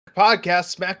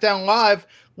podcast, SmackDown Live,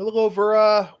 a little over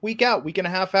a week and a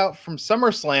half out from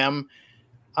SummerSlam.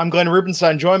 I'm Glenn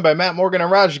Rubenstein, joined by Matt Morgan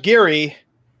and Raj Geary.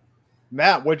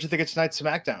 Matt, what did you think of tonight's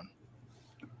SmackDown?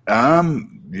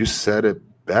 You said it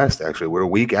best, actually. We're a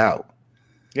week out.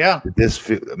 Yeah.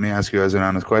 Let me ask you guys an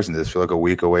honest question. Does this feel like a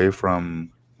week away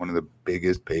from one of the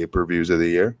biggest pay-per-views of the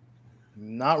year?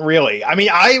 Not really. I mean,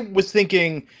 I was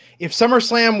thinking if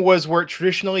SummerSlam was where it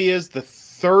traditionally is, the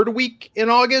third week in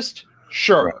August,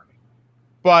 sure. Right.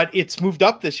 But it's moved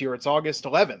up this year. It's August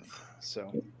 11th.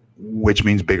 So, which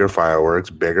means bigger fireworks,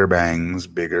 bigger bangs,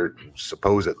 bigger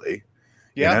supposedly.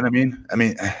 Yeah. You know what I mean? I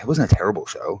mean, it wasn't a terrible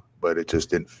show, but it just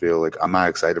didn't feel like I'm not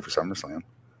excited for SummerSlam.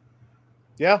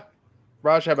 Yeah.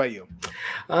 Raj, how about you?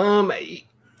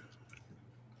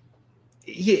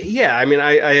 Yeah, I mean,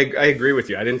 I agree with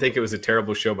you. I didn't think it was a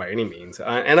terrible show by any means,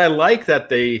 and I like that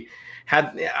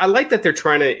they're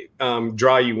trying to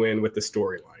draw you in with the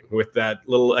storyline, with that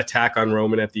little attack on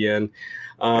Roman at the end.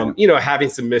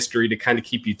 Having some mystery to kind of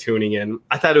keep you tuning in.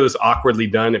 I thought it was awkwardly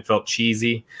done. It felt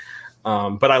cheesy,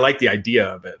 but I like the idea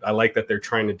of it. I like that they're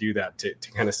trying to do that to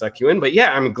kind of suck you in. But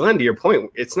yeah, I mean, Glenn, to your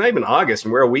point, it's not even August,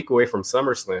 and we're a week away from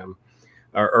SummerSlam,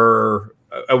 or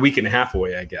a week and a half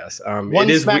away, I guess. One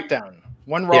SmackDown.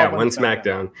 One Raw, yeah, one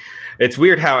SmackDown. It's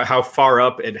weird how far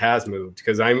up it has moved,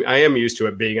 because I am used to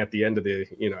it being at the end of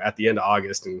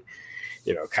August, and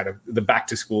kind of the back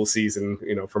to school season,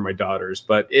 for my daughters.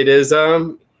 But it is, I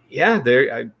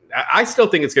still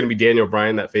think it's going to be Daniel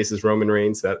Bryan that faces Roman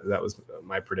Reigns. That was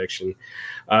my prediction.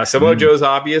 Samoa Joe's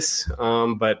obvious,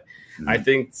 but I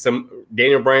think some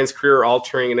Daniel Bryan's career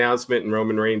altering announcement and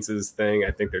Roman Reigns' thing,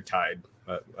 I think they're tied,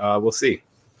 but we'll see.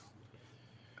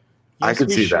 Yes, I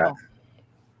could see that.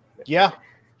 Yeah.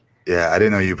 Yeah, I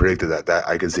didn't know you predicted that. That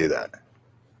I could see that.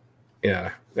 Yeah,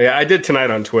 I did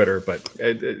tonight on Twitter, but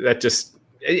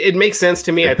it makes sense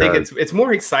to me. I think it's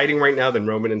more exciting right now than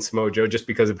Roman and Samoa Joe, just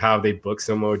because of how they book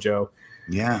Samoa Joe.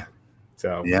 Yeah.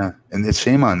 So yeah, and it's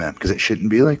shame on them, because it shouldn't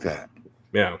be like that.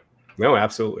 Yeah. No,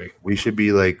 absolutely. We should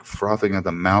be like frothing at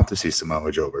the mouth to see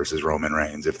Samoa Joe versus Roman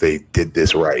Reigns if they did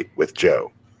this right with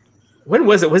Joe. When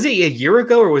was it? Was it a year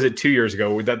ago or was it 2 years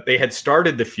ago that they had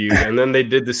started the feud, and then they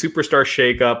did the superstar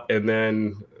shakeup, and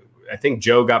then I think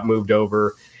Joe got moved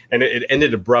over, and it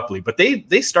ended abruptly. But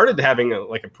they started having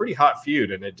a pretty hot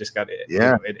feud, and it just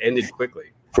it ended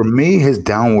quickly. For me, his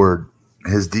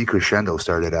decrescendo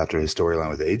started after his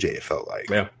storyline with AJ. It felt like,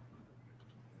 yeah,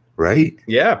 right,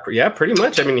 yeah, pretty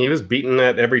much. I mean, he was beaten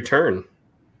at every turn.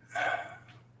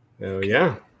 So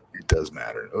yeah. It does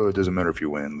matter. Oh, it doesn't matter if you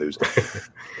win, lose. It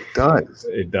does.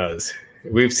 It does.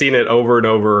 We've seen it over and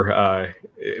over.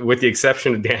 With the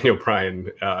exception of Daniel Bryan,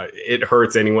 it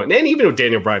hurts anyone. And even with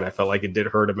Daniel Bryan, I felt like it did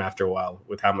hurt him after a while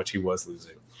with how much he was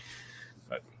losing.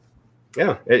 But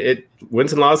yeah, it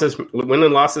wins and losses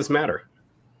matter.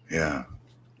 Yeah.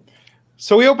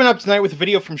 So we open up tonight with a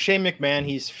video from Shane McMahon.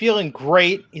 He's feeling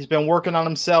great. He's been working on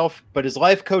himself, but his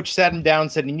life coach sat him down,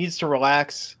 said he needs to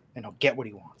relax, and he'll get what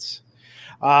he wants.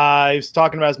 He was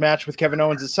talking about his match with Kevin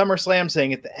Owens at SummerSlam,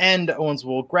 saying at the end, Owens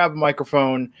will grab a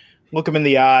microphone, look him in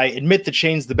the eye, admit that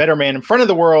Shane's the better man in front of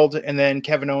the world, and then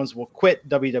Kevin Owens will quit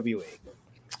WWE.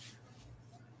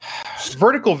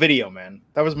 Vertical video, man.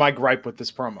 That was my gripe with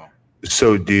this promo.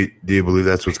 So do you believe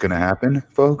that's what's going to happen,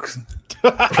 folks?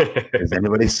 Is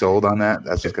anybody sold on that?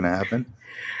 That's what's going to happen?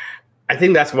 I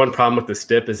think that's one problem with the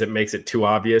stip, is it makes it too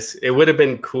obvious. It would have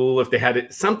been cool if they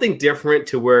had something different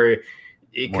to where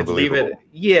it could leave it.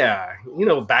 Yeah.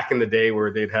 Back in the day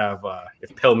where they'd have,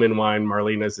 if Pillman wine,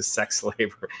 Marlena's a sex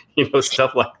slave, or,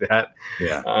 stuff like that.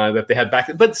 Yeah. That they had back,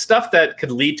 but stuff that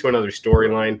could lead to another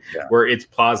storyline where it's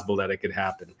plausible that it could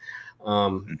happen.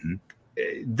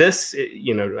 This,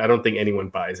 I don't think anyone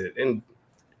buys it. And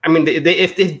I mean,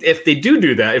 if they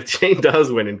do that, if Shane does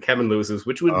win and Kevin loses,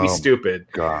 which would be stupid,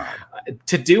 God,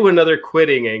 to do another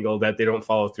quitting angle that they don't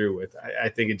follow through with, I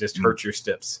think it just hurts your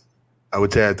stips. I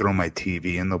would say I'd throw my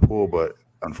TV in the pool, but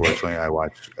unfortunately I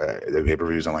watch the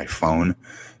pay-per-views on my phone,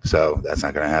 so that's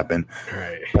not going to happen.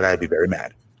 Right. But I'd be very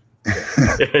mad.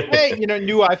 Hey,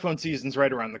 new iPhone season's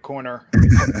right around the corner.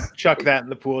 Chuck that in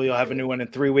the pool. You'll have a new one in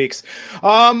 3 weeks.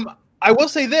 I will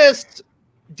say this.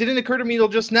 Didn't occur to me till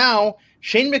just now.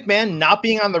 Shane McMahon not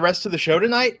being on the rest of the show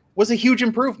tonight was a huge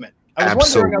improvement. I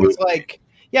was wondering,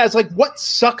 it's like, what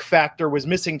suck factor was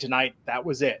missing tonight? That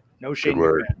was it. No Shane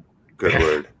McMahon. Good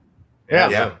word.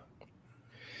 Yeah.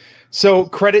 So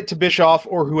credit to Bischoff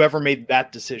or whoever made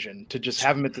that decision to just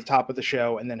have him at the top of the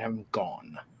show and then have him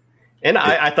gone. And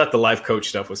I thought the life coach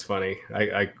stuff was funny.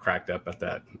 I cracked up at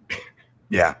that.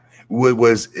 Yeah.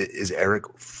 Is Eric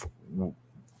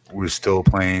was still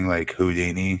playing like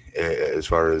Houdini as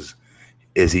far as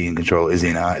Is he in control? Is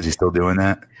he not? Is he still doing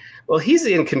that? Well, he's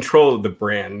in control of the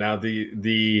brand now.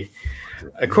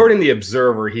 According to the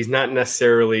Observer, he's not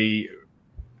necessarily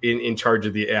in charge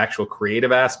of the actual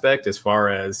creative aspect as far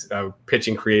as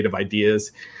pitching creative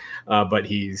ideas, but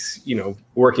he's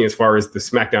working as far as the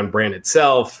SmackDown brand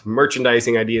itself,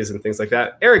 merchandising ideas, and things like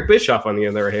that. Eric Bischoff, on the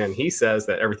other hand, he says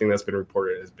that everything that's been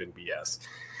reported has been BS.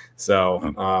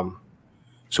 So,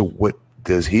 so what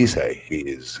does he say?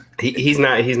 He's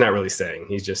not really saying.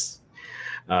 He's just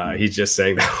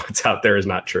saying that what's out there is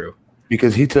not true.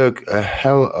 Because he took a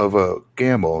hell of a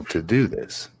gamble to do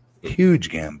this. Huge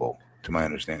gamble, to my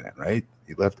understanding, right?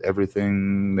 He left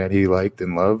everything that he liked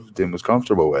and loved and was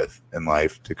comfortable with in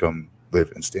life to come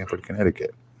live in Stamford,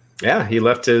 Connecticut. Yeah, he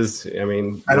left his.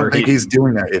 I don't think he's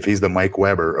doing that if he's the Mike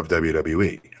Weber of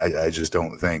WWE. I just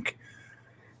don't think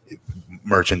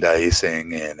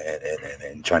merchandising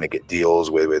and trying to get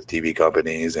deals with TV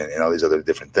companies and all these other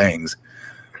different things.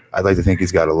 I'd like to think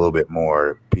he's got a little bit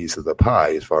more piece of the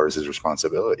pie as far as his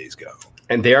responsibilities go.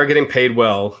 And they are getting paid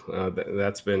well.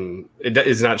 It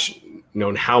is not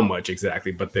known how much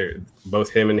exactly, but they're both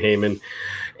him and Heyman.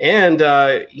 And,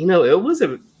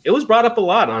 it was brought up a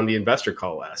lot on the investor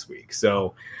call last week.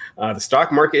 So the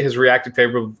stock market has reacted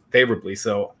favorably.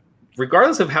 So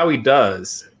regardless of how he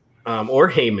does or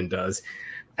Heyman does,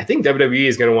 I think WWE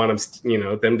is going to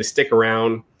want them to stick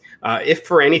around. If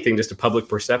for anything, just a public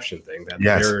perception thing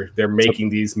that they're making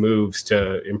these moves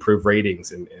to improve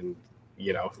ratings and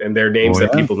their names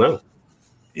that people know.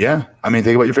 Yeah. I mean,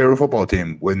 think about your favorite football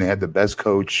team when they had the best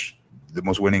coach, the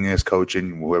most winningest coach,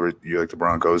 and whoever you like, the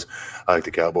Broncos, I like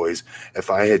the Cowboys. If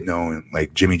I had known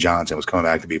like Jimmy Johnson was coming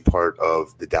back to be part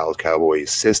of the Dallas Cowboys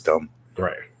system,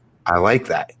 right? I like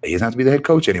that. He doesn't have to be the head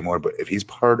coach anymore, but if he's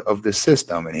part of the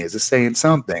system and he has a say in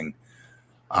something,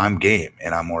 I'm game,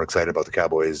 and I'm more excited about the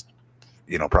Cowboys,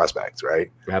 prospects,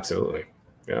 right? Absolutely.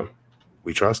 Yeah.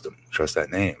 We trust him, trust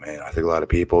that name. And I think a lot of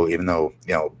people, even though,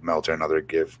 Meltzer and others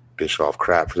give Bischoff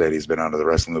crap for that he's been under the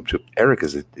wrestling loop too, Eric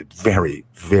is a very,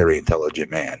 very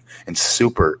intelligent man and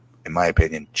super, in my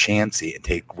opinion, chancy and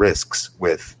take risks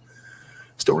with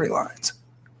storylines,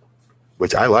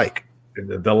 which I like.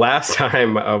 The last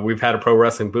time we've had a pro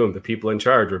wrestling boom, the people in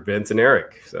charge were Vince and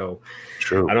Eric. So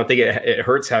true. I don't think it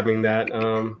hurts having that.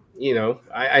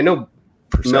 I know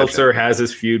perception. Meltzer has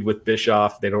his feud with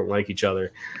Bischoff. They don't like each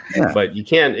other, but you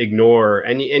can't ignore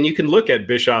and you can look at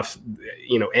Bischoff's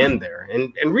end there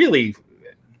and really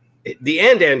the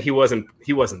end he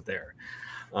wasn't there.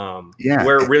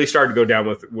 Where it really started to go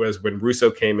down was when Russo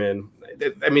came in.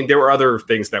 I mean, there were other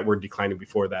things that were declining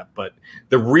before that, but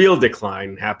the real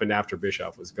decline happened after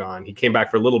Bischoff was gone. He came back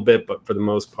for a little bit, but for the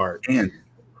most part. And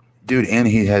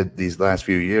he had these last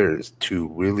few years to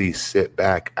really sit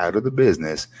back out of the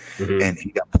business, and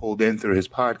he got pulled in through his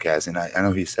podcast. And I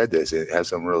know he said this; it has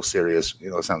some real serious,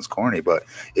 it sounds corny, but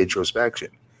introspection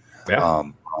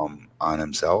on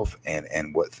himself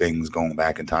and what things going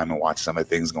back in time and watch some of the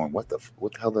things going, what the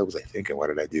hell was I thinking? Why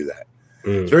did I do that?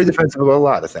 It's very defensive about a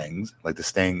lot of things, like the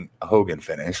Sting Hogan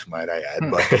finish, might I add,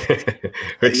 but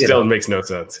which still makes no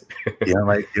sense. You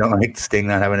don't like Sting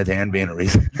not having his hand being a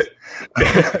reason.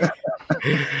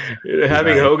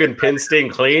 Having Hogan pin Sting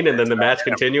clean and then the match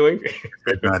continuing.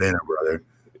 Not in it, brother.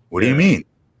 What do you mean?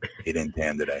 He didn't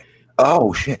tan today.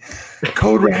 Oh shit!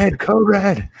 Code red.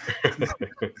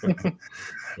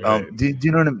 Do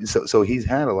you know what I mean? So he's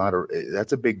had a lot of.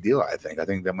 That's a big deal. I think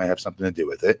that might have something to do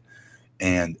with it,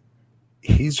 and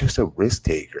he's just a risk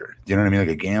taker. Do you know what I mean? Like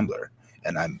a gambler,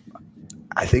 and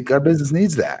I think our business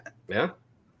needs that. Yeah.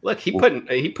 Look, he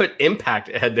put Impact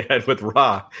head to head with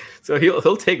Raw, so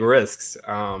he'll take risks. Which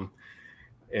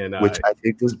I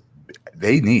think this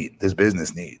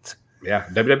business needs. Yeah,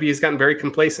 WWE's gotten very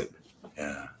complacent.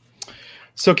 Yeah.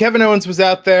 So Kevin Owens was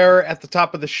out there at the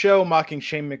top of the show mocking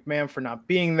Shane McMahon for not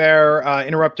being there,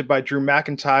 interrupted by Drew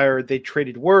McIntyre. They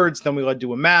traded words. Then we led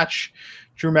to a match.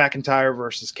 Drew McIntyre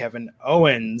versus Kevin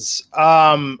Owens.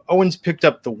 Owens picked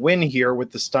up the win here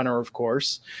with the stunner, of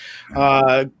course.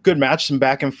 Good match, some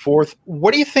back and forth.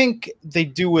 What do you think they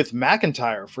do with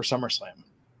McIntyre for SummerSlam?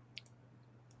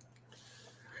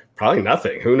 Probably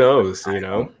nothing. Who knows?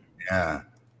 Yeah,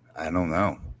 I don't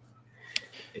know.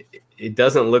 It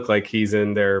doesn't look like he's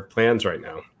in their plans right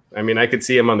now. I mean, I could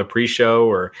see him on the pre-show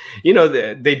or,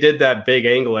 they did that big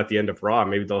angle at the end of Raw.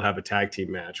 Maybe they'll have a tag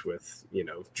team match with,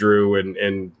 Drew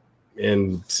and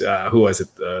who was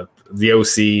it? The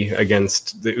OC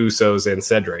against the Usos and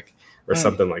Cedric or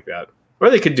something like that. Or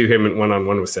they could do him in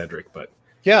one-on-one with Cedric, but.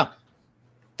 Yeah,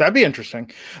 that'd be interesting.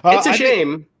 It's a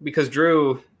shame because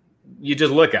Drew, you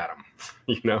just look at him,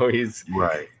 he's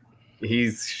right.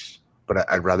 He's But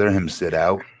I'd rather him sit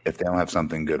out if they don't have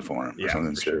something good for him or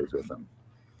something for serious with him.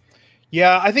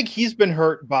 Yeah, I think he's been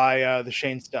hurt by the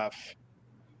Shane stuff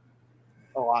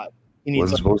a lot. He needs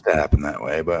Wasn't supposed to happen that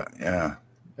way, but yeah.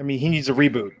 I mean, he needs a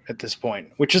reboot at this point,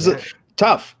 which is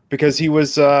tough because he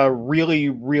was really,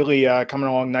 really coming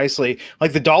along nicely.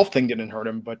 Like the Dolph thing didn't hurt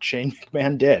him, but Shane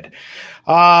McMahon did.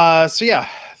 So yeah,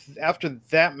 after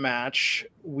that match,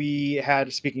 we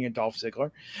had, speaking of Dolph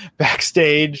Ziggler,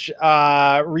 backstage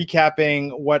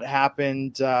recapping what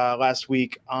happened last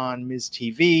week on Miz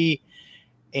TV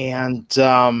and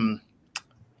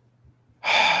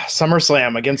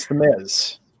SummerSlam against the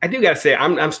Miz. I do gotta say,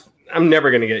 I'm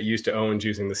never gonna get used to Owens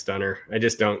using the stunner. I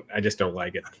just don't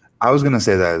like it. I was gonna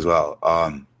say that as well.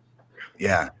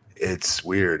 Yeah, it's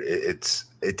weird.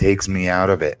 It takes me out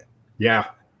of it. Yeah.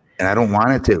 And I don't want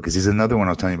it to, because he's another one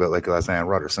I was telling you about, like last night on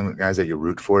Raw. There's some guys that you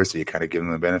root for, so you kind of give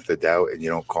them the benefit of the doubt, and you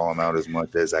don't call them out as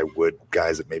much as I would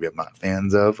guys that maybe I'm not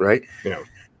fans of, right? Yeah.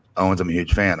 Owens, I'm a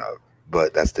huge fan of,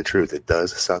 but that's the truth. It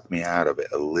does suck me out of it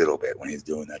a little bit when he's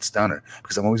doing that stunner,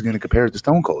 because I'm always going to compare it to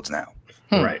Stone Cold's now.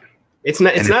 Right. It's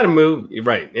not a move.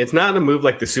 Right. It's not a move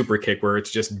like the super kick where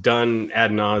it's just done ad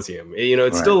nauseum. You know,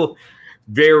 it's still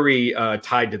very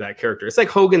tied to that character. It's like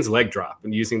Hogan's leg drop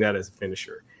and using that as a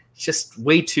finisher. It's just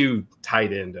way too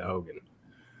tied into Hogan.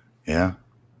 Yeah.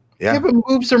 Yeah, but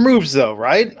moves are moves, though,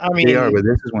 right? I mean, they are, but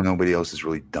this is one nobody else has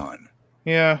really done.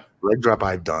 Yeah. Leg drop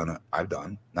I've done.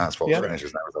 Not as false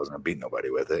finishes. Not as I was going to beat nobody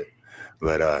with it.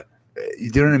 But you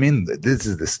know what I mean? This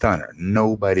is the stunner.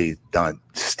 Nobody done.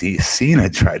 Cena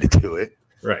tried to do it.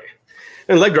 Right.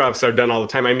 And leg drops are done all the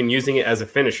time. I mean, using it as a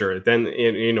finisher. Then,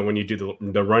 you know, when you do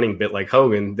the running bit like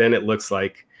Hogan, then it looks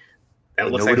like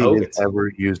nobody has ever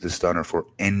used the stunner for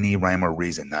any rhyme or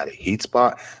reason. Not a heat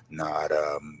spot. Not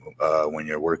when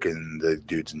you're working the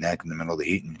dude's neck in the middle of the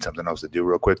heat and something else to do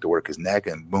real quick to work his neck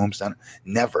and boom, stunner.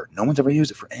 Never. No one's ever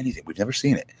used it for anything. We've never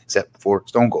seen it except for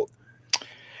Stone Cold.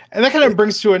 And that kind of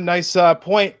brings to a nice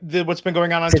point what's been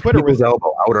going on Twitter with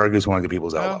elbow. I would argue it's one of the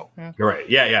people's elbow. Yeah. You're right.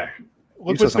 Yeah.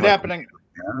 Look what's been happening.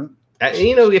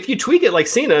 You know, if you tweak it like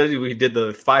Cena, we did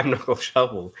the 5-knuckle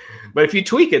shuffle. But if you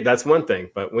tweak it, that's one thing.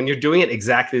 But when you're doing it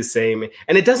exactly the same,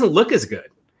 and it doesn't look as good,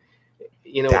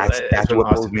 you know, that's what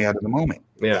pulls me out of the moment.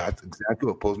 Yeah, that's exactly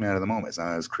what pulls me out of the moment. It's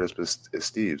not as crisp as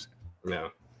Steve's. Yeah.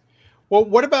 Well,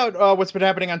 what about what's been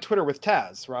happening on Twitter with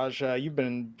Taz? Raj, you've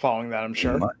been following that, I'm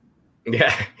sure.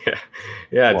 Yeah.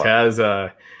 What?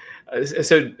 Taz.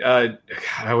 I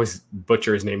always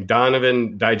butcher his name,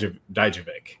 Donovan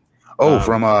Dijovic. Oh,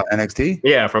 from NXT?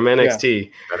 Yeah, from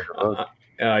NXT.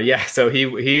 Yeah. So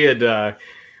he had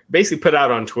basically put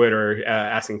out on Twitter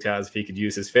asking Taz if he could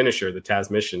use his finisher, the Taz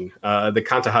Mission, the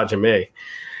Kanta Hajime.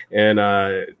 And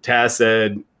Taz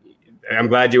said, I'm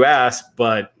glad you asked,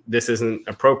 but this isn't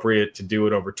appropriate to do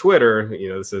it over Twitter. You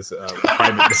know, this is a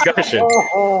private discussion.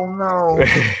 Oh no.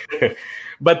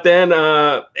 But then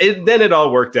it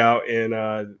all worked out.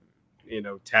 And, you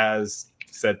know, Taz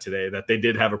said today that they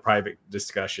did have a private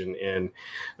discussion, and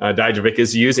Dijovic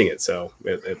is using it. So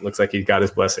it looks like he got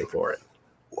his blessing for it.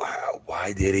 Wow.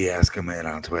 Why did he ask him in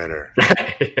on Twitter?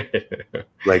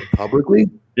 Like publicly?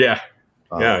 Yeah.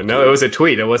 Yeah. No, it was a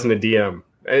tweet. It wasn't a DM.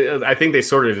 I think they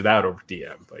sorted it out over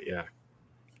DM, but yeah.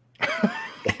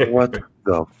 What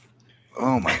the?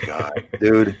 Oh my God,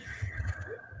 dude.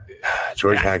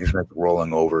 George Hackenschmidt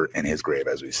rolling over in his grave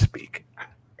as we speak.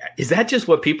 Is that just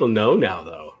what people know now,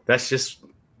 though? That's just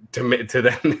to them.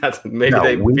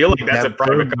 They feel like that's a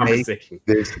private conversation.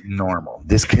 This normal.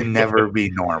 This can never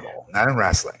be normal. Not in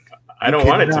wrestling. I don't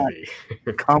want it to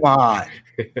be. Come on.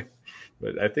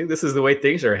 But I think this is the way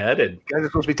things are headed. You guys are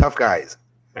supposed to be tough guys.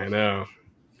 I know.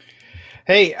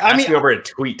 Hey, asking over a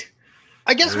tweet.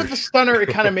 I guess with the stunner, it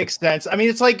kind of makes sense. I mean,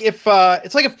 it's like if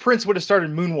Prince would have started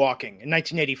moonwalking in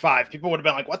 1985, people would have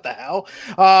been like, "What the hell?"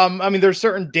 I mean, there's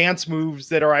certain dance moves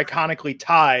that are iconically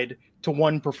tied to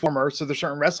one performer, so there's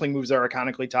certain wrestling moves that are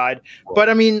iconically tied. But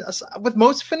I mean, with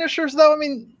most finishers, though, I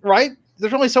mean, right?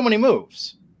 There's only so many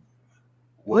moves.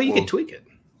 Well, you can tweak it.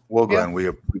 Well, Glenn,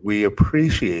 we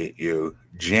appreciate you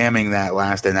jamming that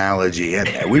last analogy in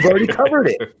there. We've already covered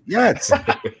it. Yes.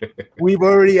 We've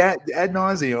already ad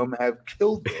nauseum have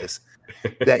killed this.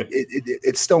 That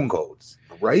it's Stone Cold,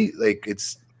 right? Like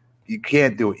you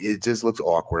can't do it. It just looks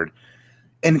awkward.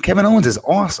 And Kevin Owens is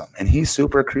awesome, and he's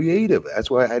super creative.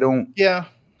 That's why I don't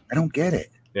get it.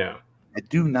 Yeah. I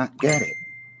do not get it.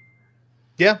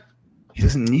 Yeah. He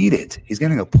doesn't need it. He's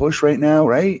getting a push right now,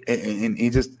 right? And he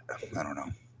just, I don't know.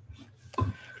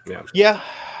 Yeah.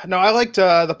 No, I liked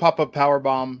the pop-up power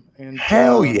bomb. And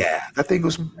hell yeah, that thing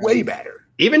was way better.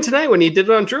 Even tonight when he did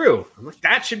it on Drew, I'm like,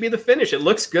 that should be the finish. It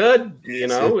looks good. You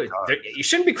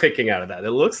shouldn't be kicking out of that.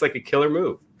 It looks like a killer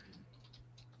move.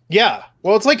 Yeah.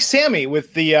 Well, it's like Sammy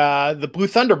with the Blue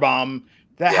Thunder Bomb.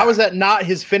 How is that not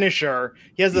his finisher?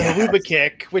 He has the Haluba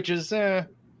kick, which is I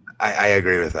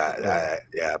agree with that.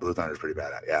 Blue Thunder's pretty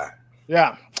bad at it.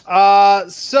 Yeah.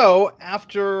 So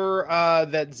after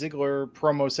that Ziggler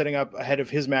promo setting up ahead of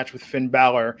his match with Finn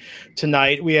Balor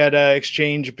tonight, we had an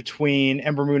exchange between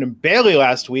Ember Moon and Bayley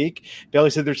last week. Bayley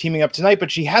said they're teaming up tonight,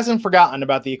 but she hasn't forgotten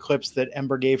about the eclipse that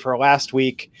Ember gave her last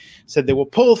week. Said they will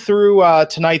pull through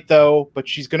tonight, though, but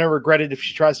she's going to regret it if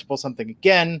she tries to pull something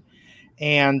again.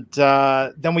 And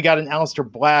then we got an Aleister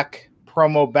Black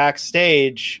promo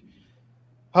backstage.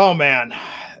 Oh, man.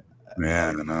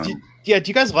 Man, I know. Do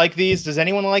you guys like these? Does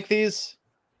anyone like these?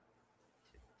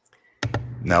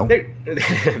 No.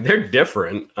 They're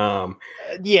different.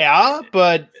 Yeah,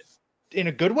 but in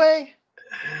a good way?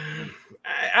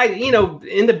 In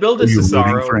the build of Cesaro.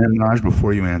 Rooting for him, Raj,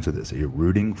 before you answer this, are you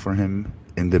rooting for him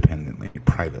independently,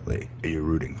 privately? Are you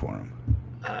rooting for him?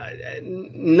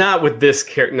 Not with this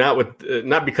character,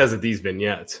 not because of these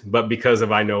vignettes, but because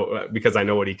I know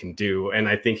what he can do, and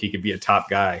I think he could be a top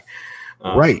guy.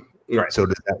 Right. So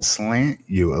does that slant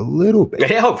you a little bit?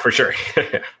 Yeah, for sure.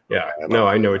 Yeah. No,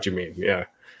 I know what you mean. Yeah.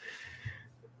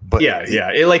 But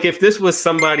like if this was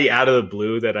somebody out of the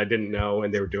blue that I didn't know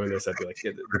and they were doing this, I'd be like,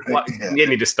 you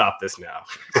need to stop this now.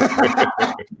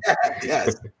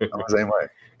 Yes. I'm the same way.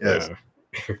 Yes.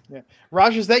 Yeah.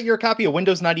 Raj, is that your copy of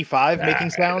Windows 95 making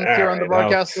sound here on the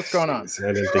broadcast? What's going on?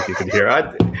 I didn't think you could hear.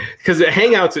 Because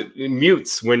Hangouts it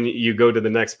mutes when you go to the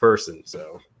next person.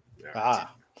 So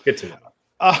good to know.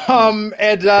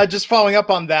 And just following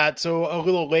up on that, so a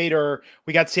little later,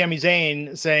 we got Sami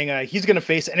Zayn saying he's going to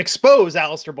face and expose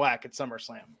Aleister Black at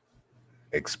SummerSlam.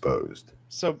 Exposed.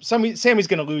 So Sami's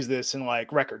going to lose this in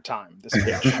like record time. This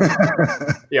match.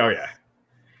 Yeah.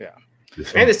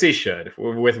 And he should,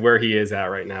 with where he is at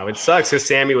right now. It sucks because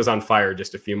Sami was on fire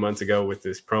just a few months ago with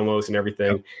his promos and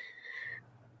everything.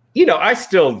 Yep. I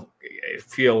still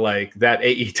feel like that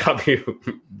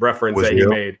AEW reference that he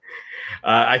made.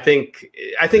 I think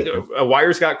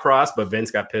wires got crossed, but Vince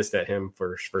got pissed at him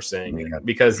for saying it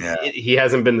because he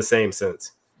hasn't been the same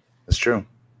since. That's true.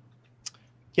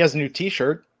 He has a new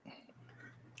T-shirt.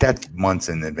 That's months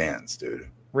in advance, dude.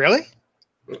 Really?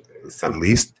 At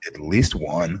least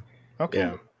one. Okay.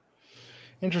 Yeah.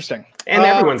 Interesting. And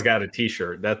everyone's got a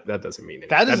T-shirt. That doesn't mean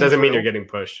anything. That doesn't mean you're getting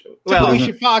pushed. Well,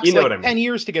 Alicia Fox, what I mean. 10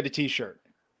 years to get a T-shirt.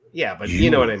 Yeah, but you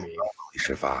know what I mean.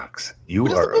 Alicia Fox. You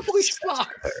are Alicia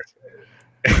Fox.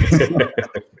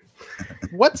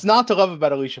 What's not to love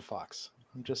about Alicia Fox?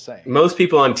 I'm just saying. Most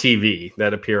people on TV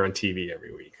that appear on TV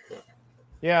every week.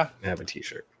 Yeah. Have a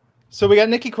T-shirt. So we got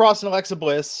Nikki Cross and Alexa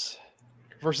Bliss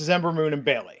versus Ember Moon and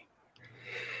Bayley.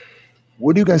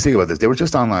 What do you guys think about this? They were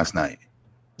just on last night.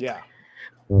 Yeah.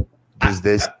 What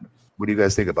do you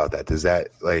guys think about that? Does that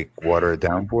water it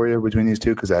down for you between these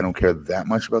two? Because I don't care that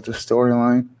much about the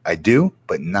storyline. I do,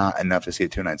 but not enough to see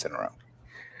it 2 nights in a row.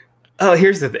 Oh,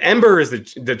 here's the thing. Ember is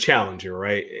the challenger,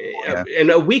 right? Yeah.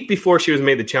 And a week before she was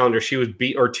made the challenger, she was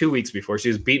or 2 weeks before, she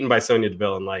was beaten by Sonya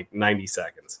Deville in 90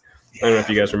 seconds. Yeah. I don't know if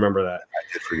you guys remember that.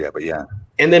 I did forget, but yeah.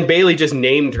 And then Bayley just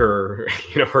named her,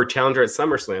 her challenger at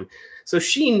SummerSlam. So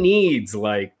she needs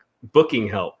booking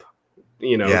help,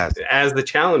 as the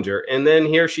challenger. And then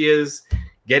here she is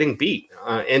getting beat.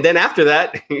 And then after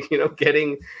that,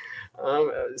 getting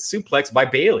suplexed by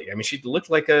Bayley. I mean, she looked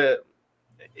like a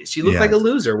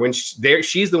loser when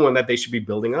she's the one that they should be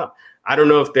building up. I don't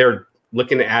know if they're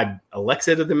looking to add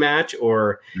Alexa to the match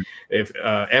or if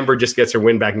Ember just gets her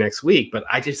win back next week. But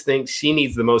I just think she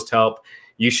needs the most help.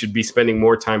 You should be spending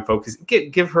more time focusing.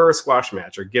 Give her a squash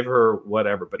match or give her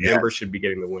whatever. But Ember should be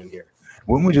getting the win here.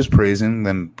 Weren't we just praising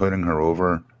them putting her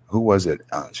over? Who was it?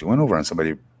 She went over on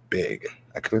somebody big.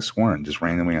 I could have sworn just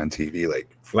randomly on TV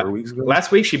 4 weeks ago.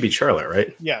 Last week she beat Charlotte,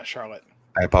 right? Yeah, Charlotte.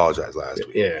 I apologize. Last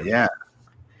week.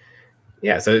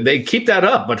 Yeah, so they keep that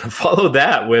up, but follow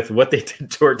that with what they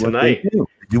did to her tonight.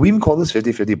 Do we even call this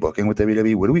 50-50 booking with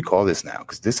WWE? What do we call this now?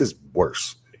 Because this is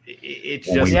worse. It's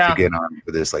when we used to get on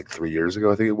for this 3 years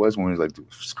ago, I think it was, when we was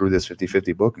screw this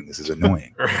 50-50 booking. This is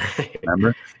annoying. Right.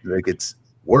 Remember? It's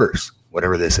worse,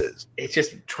 whatever this is. It's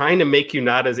just trying to make you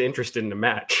not as interested in the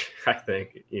match, I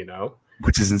think,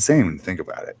 Which is insane when you think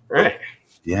about it. Right.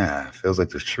 Yeah, it feels like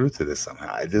there's truth to this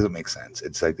somehow. It doesn't make sense.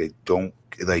 It's they don't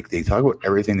they talk about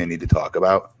everything they need to talk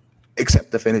about except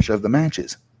the finish of the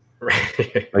matches.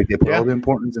 Right. They put all the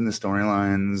importance in the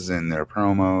storylines and their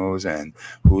promos and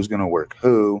who's going to work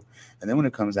who. And then when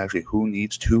it comes to actually who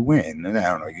needs to win, and I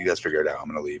don't know, you guys figure it out. I'm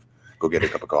going to leave. Go get a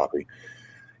cup of coffee.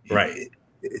 Right.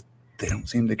 they don't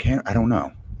seem to care. I don't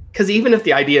know. Because even if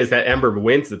the idea is that Ember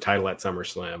wins the title at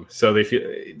SummerSlam, so they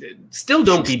still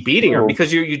don't be beating her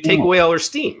because you take away all her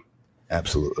steam.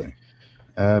 Absolutely.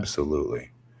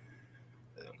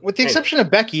 With the exception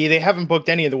of Becky, they haven't booked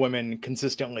any of the women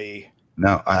consistently.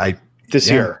 No, this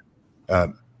year.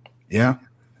 Yeah.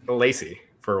 Lacey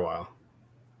for a while.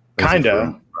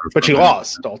 Kinda, but she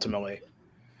lost ultimately.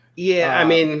 Yeah, I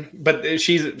mean, but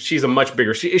she's a much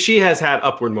bigger. She has had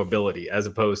upward mobility as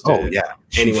opposed to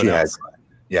anyone else.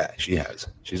 She has.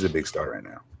 She's a big star right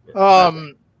now.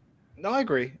 No, I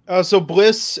agree. So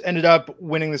Bliss ended up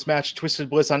winning this match, Twisted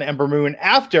Bliss on Ember Moon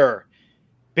after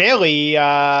Bayley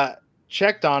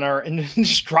checked on her and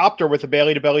just dropped her with a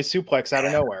Bayley to belly suplex out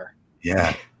of nowhere.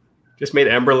 Yeah, just made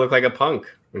Ember look like a punk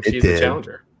when she's the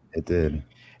challenger. It did.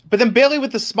 But then Bayley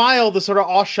with the smile, the sort of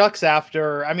aw shucks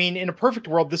after. I mean, in a perfect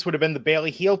world, this would have been the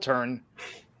Bayley heel turn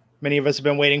many of us have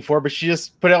been waiting for, but she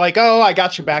just put it like, "Oh, I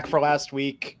got you back for last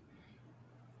week."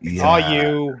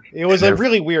 Yeah. It was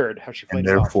really weird how she played. And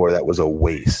therefore, that was a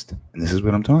waste. And this is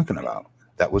what I'm talking about.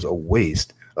 That was a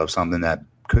waste of something that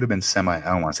could have been I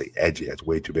don't want to say edgy. That's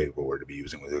way too big of a word to be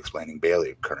using with explaining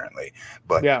Bayley currently.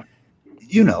 But, a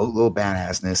little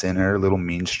badassness in her, a little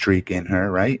mean streak in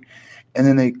her, right? And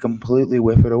then they completely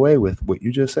whiff it away with what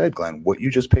you just said, Glenn. What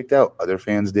you just picked out, other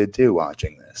fans did too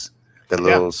watching this. That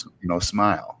little,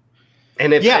 smile.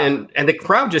 And and the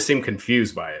crowd just seemed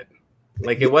confused by it.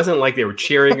 Like, it wasn't like they were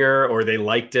cheering her or they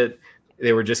liked it.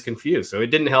 They were just confused. So it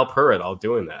didn't help her at all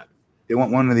doing that. They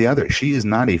want one or the other. She is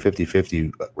not a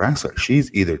 50-50 wrestler.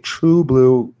 She's either true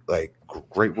blue, like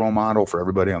great role model for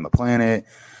everybody on the planet,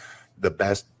 the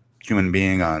best human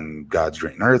being on God's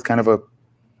green earth kind of a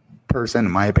person,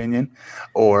 in my opinion,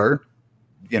 or,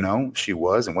 she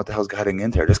was, and what the hell's getting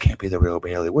into her? This can't be the real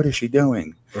Bayley. What is she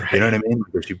doing? Right. You know what I mean?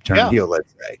 Because she turned heel,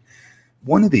 let's say.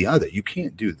 One or the other. You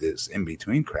can't do this in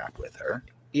between crap with her.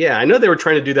 Yeah, I know they were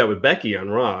trying to do that with Becky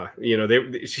on Raw.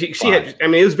 She had. I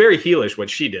mean, it was very heelish what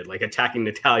she did, like attacking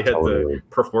Natalya at the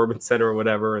Performance Center or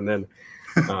whatever, and then,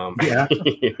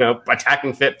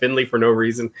 attacking Finley for no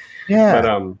reason.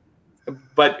 Yeah.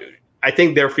 But I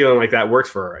think they're feeling like that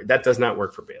works for her. That does not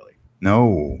work for Bayley.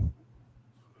 No.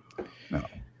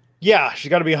 Yeah, she's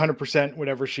got to be 100%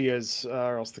 whatever she is,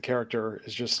 or else the character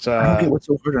is just... I don't get what's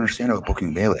so hard to understand about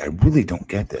booking Bayley. I really don't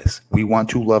get this. We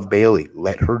want to love Bayley.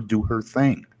 Let her do her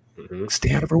thing. Mm-hmm.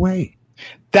 Stay out of her way.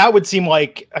 That would seem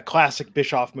like a classic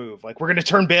Bischoff move. Like, we're going to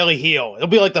turn Bayley heel. It'll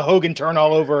be like the Hogan turn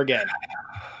all over again.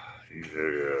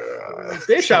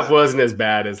 Bischoff wasn't as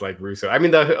bad as like Russo. I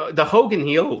mean, the Hogan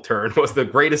heel turn was the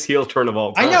greatest heel turn of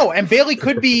all time. I know, and Bayley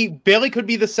could be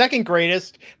the second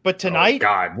greatest, but tonight, oh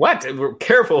God, what?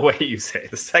 Careful what you say.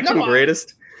 The second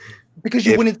greatest, because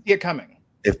you wouldn't see it coming.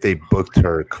 If they booked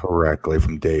her correctly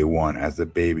from day one as the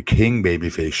king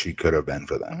babyface, she could have been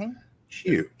for them. Mm-hmm.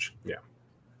 Huge. Yeah.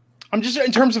 I'm just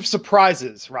in terms of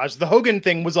surprises, Raj. The Hogan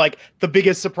thing was like the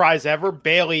biggest surprise ever.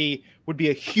 Bayley would be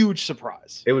a huge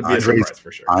surprise. It would be a surprise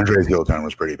for sure. Andre's heel turn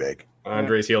was pretty big.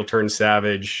 Andre's heel turn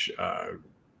savage.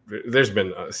 There's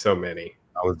been so many.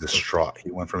 I was distraught.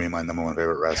 He went from being my number one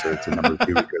favorite wrestler to number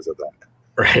 2 because of that.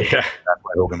 Right. Yeah. That's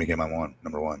why Hogan became my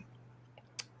number one.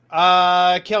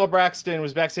 Kayla Braxton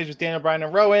was backstage with Daniel Bryan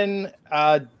and Rowan.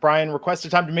 Bryan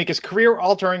requested time to make his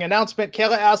career-altering announcement.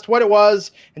 Kayla asked what it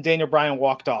was, and Daniel Bryan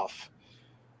walked off.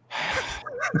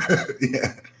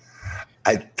 Yeah.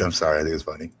 I'm sorry. I think it's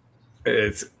funny.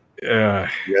 It's you guys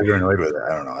are annoyed with it.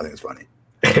 I don't know. I think it's funny.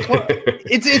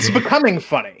 It's becoming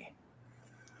funny.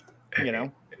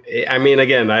 I mean,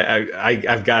 again,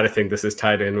 I've got to think this is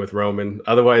tied in with Roman.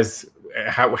 Otherwise,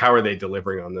 how are they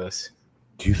delivering on this?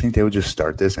 Do you think they would just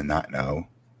start this and not know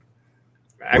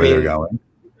where they're going?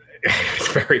 It's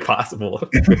very possible.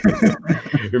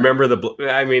 Remember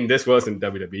this wasn't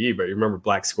WWE, but you remember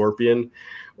Black Scorpion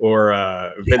or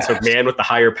Vince McMahon with the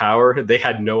higher power? They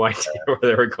had no idea where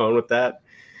they were going with that.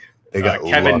 They got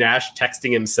Kevin Nash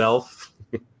texting himself.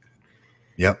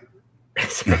 Yep.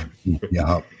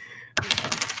 Yep.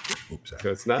 Oops,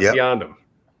 so it's not beyond them.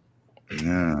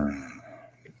 Yeah.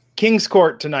 King's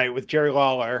Court tonight with Jerry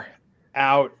Lawler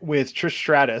out with Trish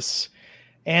Stratus.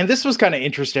 And this was kind of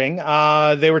interesting.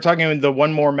 They were talking in the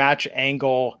one more match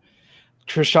angle.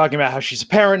 Trish talking about how she's a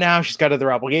parent now. She's got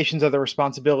other obligations, other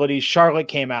responsibilities. Charlotte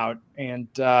came out and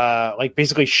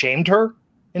basically shamed her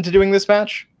into doing this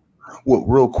match. Well,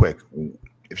 real quick,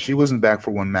 if she wasn't back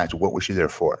for one match, what was she there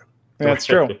for? Yeah, that's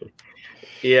true.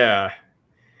 Yeah.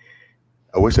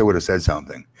 I wish I would have said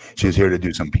something. She was here to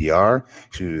do some PR.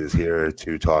 She was here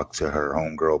to talk to her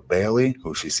homegirl Bayley,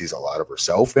 who she sees a lot of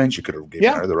herself in. She could have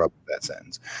given her the rub of that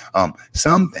sentence.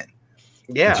 Something.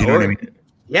 Yeah. You know what I mean?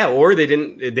 Yeah, or they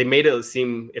didn't. They made it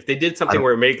seem, if they did something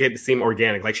where it made it seem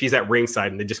organic, like she's at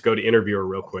ringside and they just go to interview her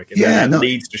real quick, and then that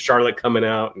leads to Charlotte coming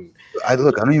out. And I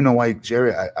don't even know why,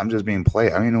 Jerry. I'm just being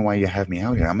played. I don't even know why you have me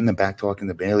out here. I'm in the back talking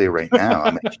to Bailey right now.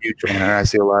 I'm a huge fan of her. I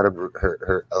see a lot of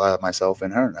her, a lot of myself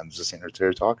in her, and I'm just sitting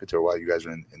here talking to her while you guys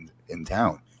are in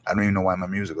town. I don't even know why my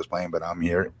music was playing, but I'm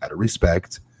here out of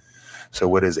respect. So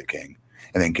what is it, King?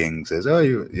 And then King says, "Oh,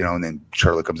 you know," and then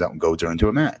Charlotte comes out and goads her into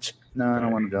a match. No, I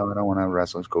don't want to go. I don't want to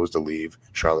wrestle. Goes to leave.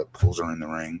 Charlotte pulls her in the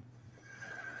ring.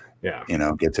 Yeah. You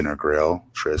know, gets in her grill.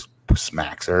 Trish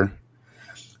smacks her.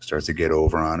 Starts to get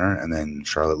over on her. And then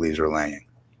Charlotte leaves her laying.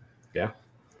 Yeah.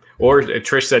 Or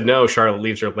Trish said no, Charlotte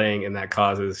leaves her laying, and that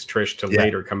causes Trish to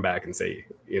later come back and say,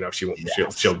 you know, she won't,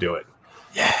 she'll do it.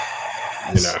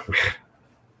 Yes. You know.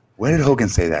 Where did Hogan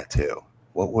say that to?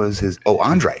 What was his? Oh,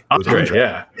 Andre. Andre.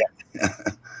 Yeah.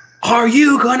 Are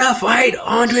you gonna fight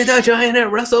Andre the Giant at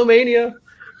WrestleMania?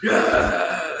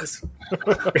 Yes.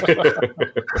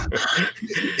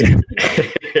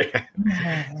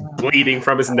 Bleeding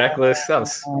from his necklace. That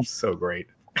was so great.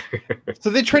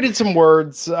 So they traded some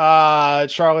words.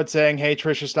 Charlotte saying, "Hey,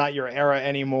 Trish, it's not your era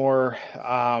anymore."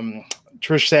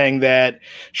 Trish saying that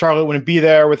Charlotte wouldn't be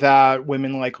there without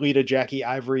women like Lita, Jackie,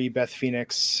 Ivory, Beth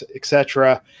Phoenix,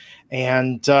 etc.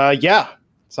 And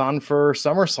it's on for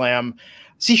SummerSlam.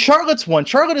 See, Charlotte's one.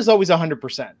 Charlotte is always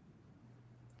 100%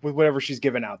 with whatever she's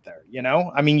given out there. You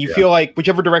know, I mean, you feel like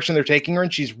whichever direction they're taking her,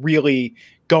 and she's really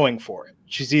going for it.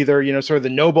 She's either, you know, sort of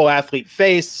the noble athlete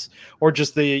face, or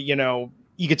just the, you know,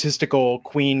 egotistical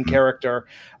queen character,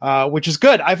 which is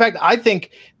good. In fact, I think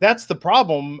that's the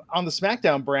problem on the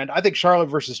SmackDown brand. I think Charlotte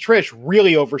versus Trish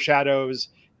really overshadows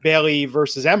Bayley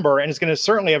versus Ember, and it's going to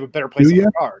certainly have a better place on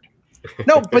the card.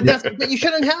 No, but but you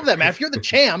shouldn't have that, man. If you're the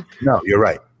champ. No, you're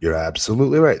right. You're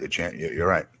absolutely right. The champ. You're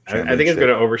right. I think it's going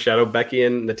to overshadow Becky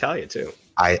and Natalya too.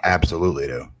 I absolutely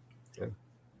do. Yeah.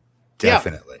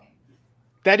 Definitely. Yeah.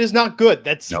 That is not good.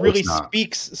 That's really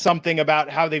speaks something about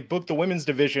how they've booked the women's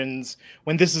divisions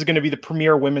when this is going to be the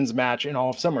premier women's match in all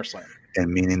of SummerSlam.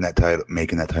 And meaning that title,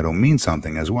 making that title mean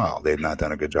something as well. They've not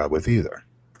done a good job with either.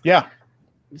 Yeah.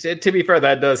 To be fair,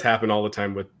 that does happen all the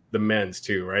time with the men's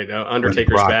too, right?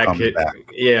 Undertaker's back.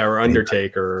 Or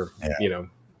Undertaker, you know,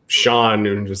 Shawn,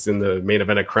 who's just in the main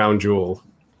event of Crown Jewel.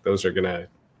 Those are gonna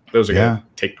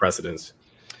take precedence.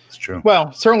 It's true.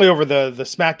 Well, certainly over the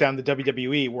SmackDown, the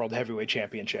WWE World Heavyweight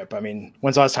Championship. I mean,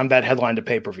 when's the last time that headlined a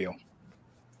pay-per-view?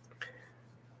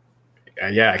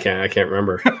 I can't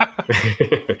remember.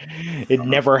 It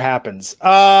never happens.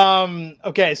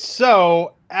 Okay,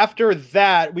 so after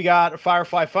that, we got a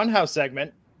Firefly Funhouse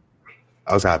segment.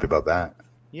 I was happy about that.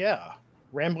 Yeah.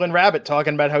 Ramblin' Rabbit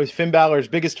talking about how he's Finn Balor's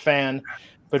biggest fan,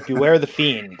 but beware the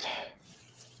Fiend.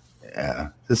 Yeah,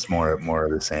 just more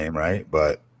of the same, right?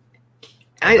 But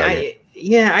I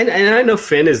know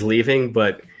Finn is leaving,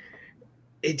 but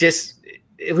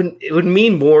it would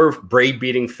mean more Bray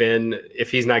beating Finn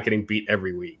if he's not getting beat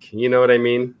every week. You know what I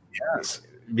mean? Yes.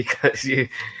 Because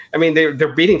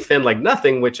they're beating Finn like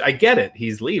nothing, which I get it.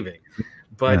 He's leaving.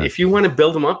 But if you want to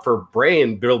build him up for Bray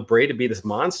and build Bray to be this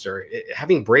monster,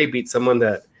 having Bray beat someone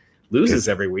that loses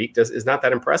every week is not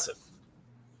that impressive.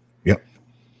 Yep.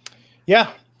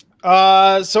 Yeah.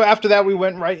 So after that, we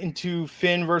went right into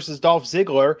Finn versus Dolph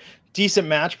Ziggler. Decent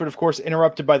match, but of course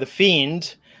interrupted by the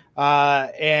Fiend.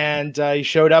 And he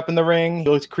showed up in the ring. He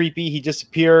looked creepy. He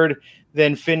disappeared.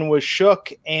 Then Finn was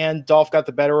shook, and Dolph got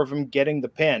the better of him, getting the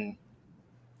pin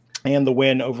and the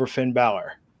win over Finn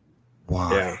Balor.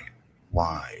 Why? Yeah.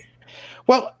 Why?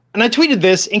 Well, and I tweeted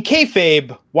this in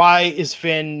kayfabe. Why is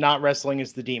Finn not wrestling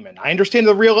as the Demon? I understand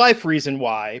the real life reason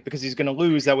why, because he's going to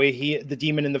lose. That way, the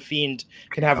Demon and the Fiend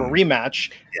can have a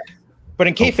rematch. Yeah. But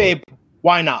in kayfabe,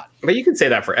 why not? But you can say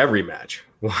that for every match.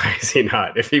 Why is he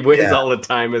not? If he wins all the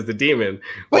time as the Demon,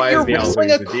 why is he always the Demon?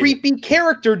 But you're wrestling a creepy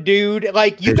character, dude.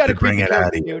 Like, you've got a creepy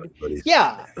character, dude.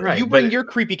 Yeah, right. You bring your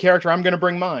creepy character, I'm going to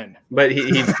bring mine. But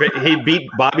he beat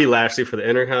Bobby Lashley for the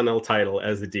Intercontinental title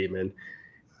as the Demon,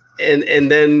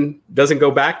 and then doesn't go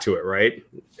back to it, right?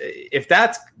 If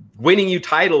that's winning you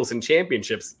titles and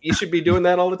championships, you should be doing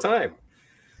that all the time.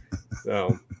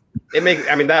 So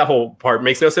that whole part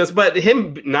makes no sense. But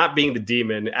him not being the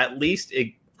Demon, at least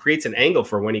it creates an angle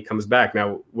for when he comes back.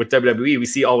 Now with WWE, we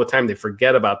see all the time they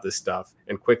forget about this stuff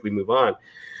and quickly move on.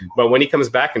 But when he comes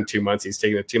back in 2 months, he's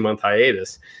taking a 2-month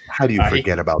hiatus. How do you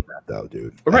forget about that though,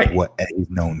 dude? Right. Like, what he's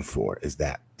known for is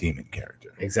that Demon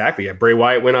character. Exactly. Yeah. Bray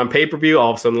Wyatt went on pay-per-view. All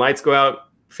of a sudden lights go out.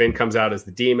 Finn comes out as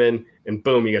the Demon, and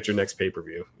boom, you got your next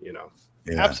pay-per-view. You know,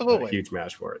 absolutely a huge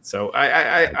match for it. So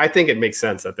I think it makes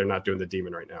sense that they're not doing the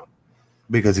Demon right now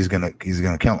because he's gonna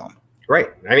kill him. Right.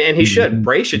 I mean, and he should.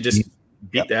 Bray should just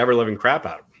beat the ever living crap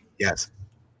out of him. Yes.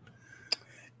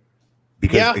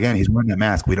 Because again, he's wearing that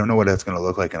mask. We don't know what that's going to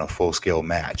look like in a full scale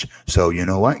match. So you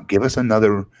know what? Give us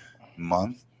another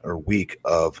month or week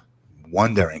of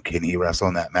wondering, can he wrestle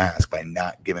in that mask by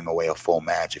not giving away a full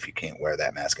match if he can't wear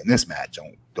that mask in this match?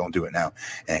 Don't do it now.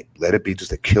 And let it be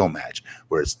just a kill match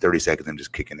where it's 30 seconds of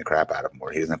just kicking the crap out of him,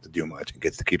 where he doesn't have to do much and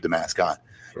gets to keep the mask on.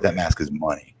 Right. That mask is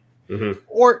money. Mm-hmm.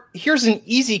 Or here's an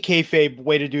easy kayfabe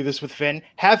way to do this with Finn.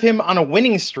 Have him on a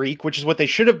winning streak, which is what they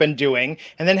should have been doing,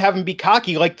 and then have him be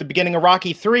cocky like the beginning of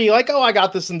Rocky 3, like, oh, I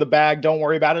got this in the bag. Don't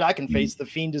worry about it. I can face the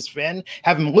Fiend as Finn.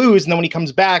 Have him lose, and then when he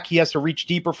comes back, he has to reach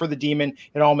deeper for the demon.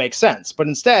 It all makes sense. But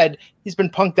instead, he's been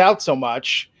punked out so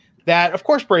much that, of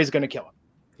course, Bray's going to kill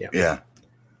him. Yeah.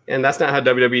 And that's not how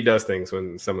WWE does things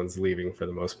when someone's leaving for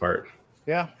the most part.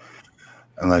 Yeah.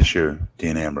 Unless you're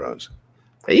Dean Ambrose.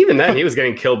 Even then, he was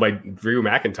getting killed by Drew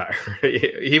McIntyre.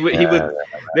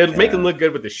 They'd make him look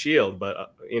good with the Shield,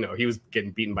 but he was getting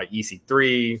beaten by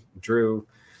EC3, Drew.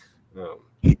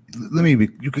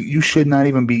 You should not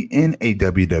even be in a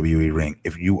WWE ring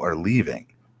if you are leaving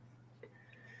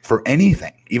for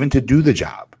anything, even to do the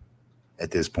job. At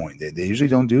this point, they usually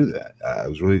don't do that. I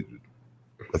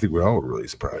think we're all really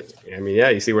surprised. I mean,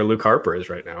 you see where Luke Harper is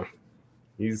right now.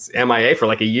 He's MIA for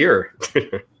like a year.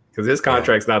 Because his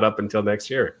contract's not up until next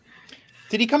year.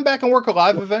 Did he come back and work a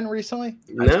live event recently?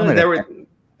 No, there were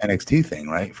NXT thing,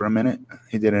 right? For a minute,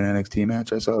 he did an NXT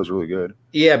match. I saw it was really good.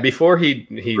 Yeah, before he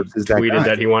tweeted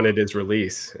that he wanted his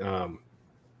release.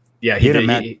 He did a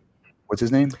match. What's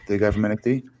his name? The guy from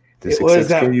NXT. It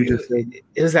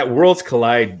was that Worlds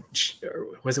Collide.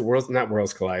 Was it Worlds? Not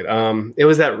Worlds Collide. It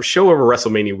was that show over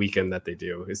WrestleMania weekend that they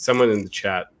do. Is someone in the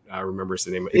chat remembers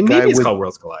the name? Maybe it's called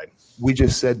Worlds Collide. We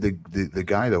just said the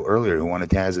guy though earlier who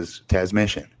wanted Taz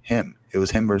mission. Him. It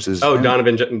was him versus. Oh,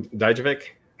 Donovan Dijovic.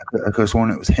 I could have sworn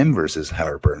it was him versus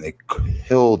Harper, and they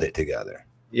killed it together.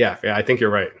 Yeah, I think you're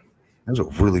right. That was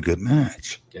a really good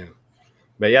match. Yeah,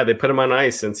 but they put him on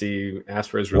ice since he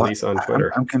asked for his release on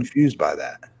Twitter. I'm confused by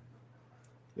that.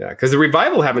 Yeah, because the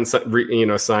Revival haven't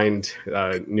signed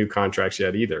new contracts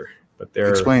yet either. But they're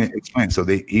explain. So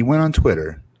he went on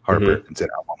Twitter, Harper, and said,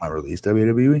 "I want my release,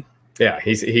 WWE." Yeah,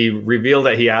 he revealed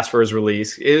that he asked for his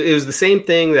release. It was the same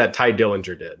thing that Ty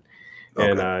Dillinger did,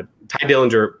 and Ty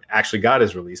Dillinger actually got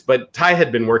his release, but Ty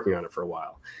had been working on it for a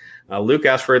while. Luke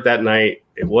asked for it that night.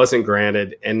 It wasn't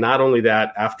granted, and not only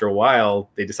that, after a while,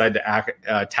 they decided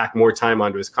to tack more time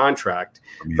onto his contract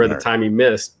for the time he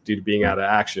missed due to being out of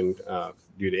action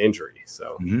due to injury.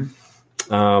 So,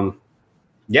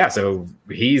 so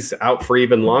he's out for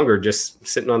even longer, just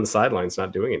sitting on the sidelines,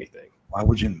 not doing anything. Why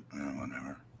would you?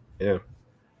 Whatever. Yeah.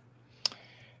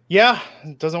 Yeah,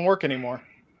 it doesn't work anymore.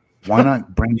 Why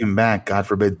not bring him back? God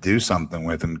forbid, do something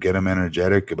with him, get him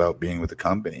energetic about being with the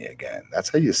company again. That's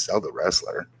how you sell the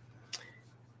wrestler.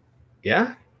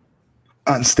 Yeah.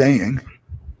 On staying.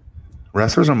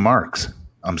 Wrestlers are marks.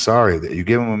 I'm sorry that you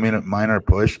give them a minor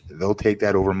push, they'll take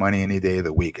that over money any day of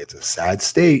the week. It's a sad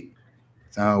state.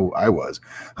 That's how I was.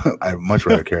 I much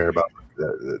rather care about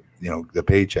the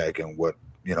paycheck and what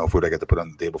food I get to put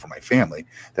on the table for my family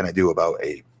than I do about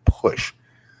a push.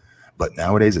 But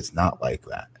nowadays, it's not like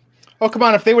that. Oh, come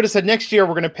on. If they would have said next year,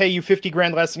 we're going to pay you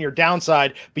 $50,000 less than your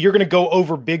downside, but you're going to go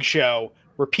over Big Show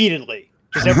repeatedly,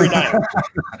 just every night.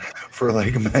 For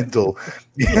like mental,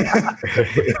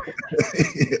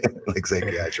 like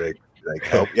psychiatric, like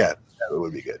help. Yeah, that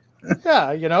would be good.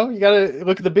 Yeah, you got to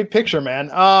look at the big picture, man.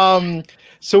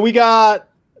 So we got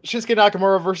Shinsuke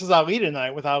Nakamura versus Ali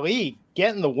tonight with Ali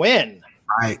getting the win.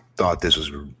 I thought this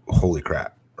was holy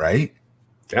crap, right?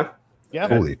 Yeah. Yeah.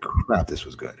 Holy crap, this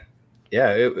was good.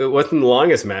 Yeah, it wasn't the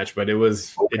longest match, but it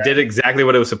was. Okay. It did exactly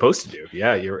what it was supposed to do.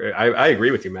 Yeah, I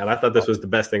agree with you, man. I thought this was the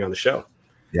best thing on the show.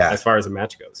 Yeah, as far as the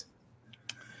match goes.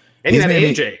 And he's had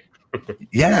AJ.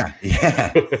 Yeah.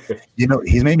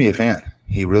 He's made me a fan.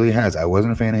 He really has. I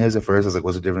wasn't a fan of his at first. I was like,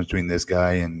 what's the difference between this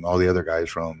guy and all the other guys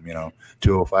from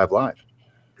 205 Live?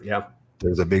 Yeah,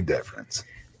 there's a big difference.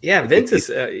 Yeah, Vince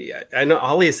is. I know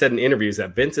Ali has said in interviews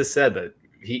that Vince has said that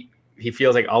he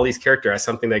feels like Ali's character has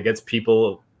something that gets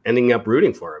people ending up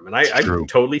rooting for him, and I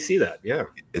totally see that. Yeah,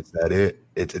 it's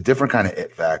a different kind of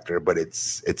it factor, but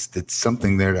it's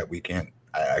something there that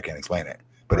I can't explain it,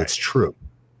 but It's true.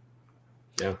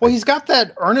 Yeah. Well, he's got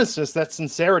that earnestness, that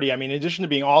sincerity. I mean, in addition to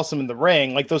being awesome in the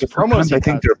ring, like those promos. I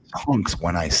think they're punks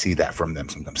when I see that from them.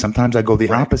 Sometimes I go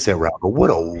the opposite route. Go, what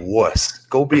a wuss!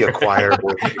 Go be a choir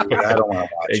boy. I don't want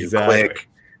to watch you. Click.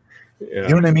 Yeah. You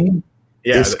know what I mean?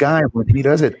 Yeah, this guy, when he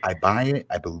does it, I buy it.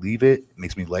 I believe it. It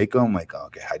makes me like him. Like,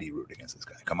 okay, how do you root against this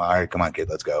guy? Come on, all right, come on, kid,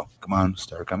 let's go. Come on,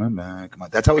 start coming back. Come on.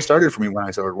 That's how it started for me when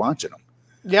I started watching him.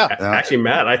 Yeah. Actually,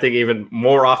 Matt, I think even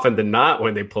more often than not,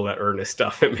 when they pull that earnest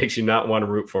stuff, it makes you not want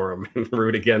to root for him and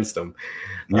root against him.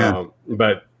 Yeah.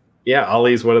 But yeah,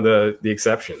 Ali's one of the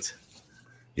exceptions.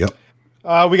 Yep.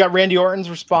 We got Randy Orton's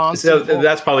response. So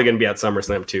that's probably going to be at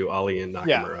SummerSlam too, Ali and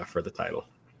Nakamura for the title.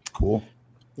 Cool.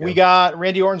 We got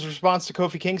Randy Orton's response to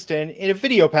Kofi Kingston in a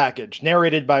video package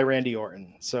narrated by Randy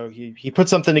Orton. So he put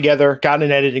something together, got in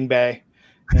an editing bay,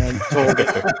 and told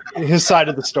his side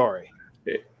of the story.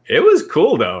 It was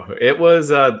cool though. It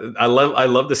was I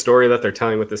love the story that they're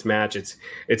telling with this match.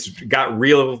 It's got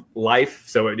real life,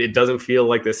 so it doesn't feel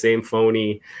like the same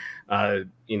phony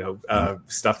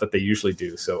stuff that they usually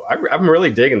do. So I'm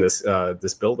really digging this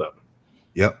build up.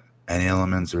 Yep. Any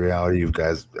elements of reality,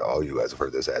 all you guys have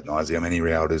heard this ad nauseum. Any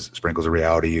realities, sprinkles of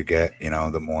reality you get,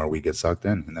 the more we get sucked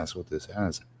in, and that's what this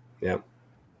has. Yeah.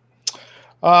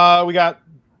 We got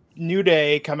New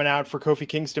Day coming out for Kofi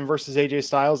Kingston versus AJ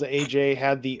Styles. AJ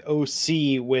had the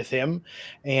OC with him,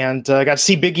 and got to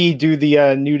see Big E do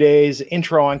the New Day's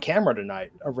intro on camera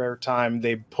tonight. A rare time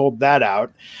they pulled that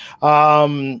out.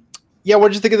 What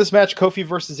did you think of this match, Kofi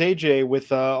versus AJ,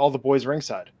 with all the boys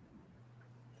ringside?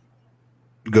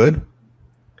 Good.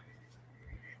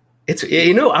 It's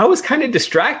I was kind of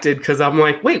distracted because I'm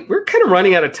like, wait, we're kind of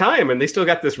running out of time, and they still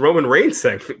got this Roman Reigns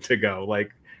segment to go.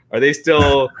 Like, are they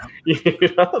still?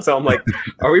 So I'm like,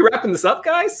 are we wrapping this up,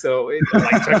 guys? So it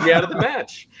took me out of the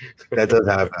match. That does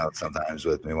happen sometimes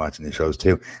with me watching these shows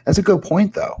too. That's a good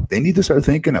point, though. They need to start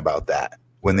thinking about that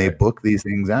when they book these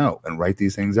things out and write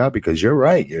these things out, because you're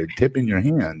right. You're tipping your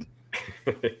hand.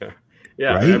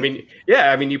 Yeah. Right?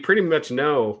 I mean, you pretty much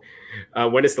know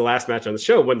when it's the last match on the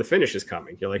show, when the finish is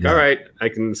coming. You're like, all right, I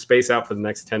can space out for the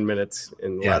next 10 minutes,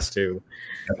 and the last two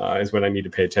is when I need to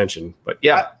pay attention. But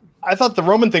yeah. I thought the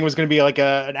Roman thing was going to be like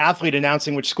an athlete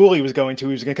announcing which school he was going to.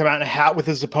 He was going to come out in a hat with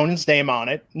his opponent's name on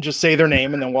it and just say their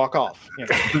name and then walk off.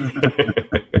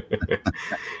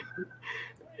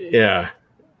 Yeah.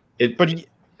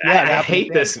 I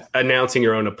hate this announcing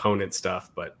your own opponent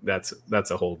stuff, but that's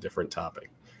a whole different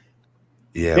topic.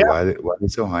 Yeah. Why are they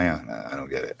so high on that? I don't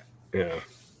get it. Yeah.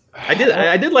 I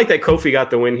did like that Kofi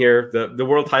got the win here. The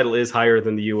world title is higher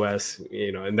than the US,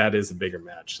 and that is a bigger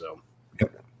match. So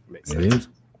makes sense.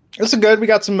 This is good. We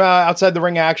got some outside the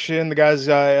ring action. The guys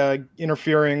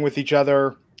interfering with each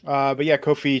other. But yeah,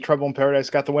 Kofi, Trouble in Paradise,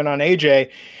 got the win on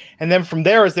AJ. And then from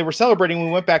there, as they were celebrating,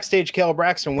 we went backstage, Caleb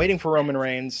Braxton waiting for Roman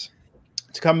Reigns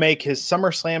to come make his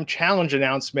SummerSlam challenge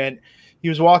announcement. He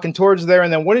was walking towards there,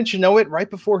 and then wouldn't you know it, right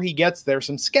before he gets there,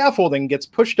 some scaffolding gets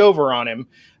pushed over on him.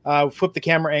 Flip the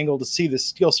camera angle to see the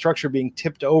steel structure being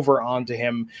tipped over onto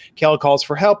him. Kel calls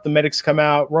for help. The medics come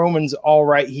out. Roman's all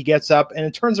right. He gets up, and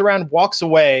it turns around, walks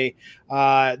away.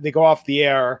 They go off the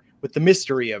air with the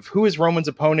mystery of who is Roman's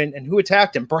opponent and who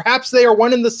attacked him. Perhaps they are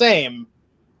one and the same,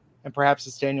 and perhaps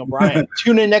it's Daniel Bryan.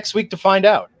 Tune in next week to find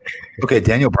out. Okay,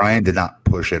 Daniel Bryan did not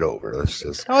push it over. Let's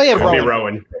just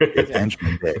Rowan.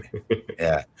 Benjamin did.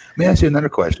 Yeah. Let me ask you another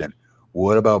question.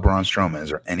 What about Braun Strowman? Is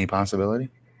there any possibility?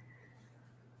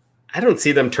 I don't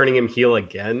see them turning him heel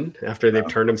again after they've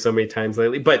turned him so many times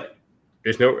lately. But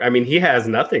there's he has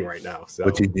nothing right now. So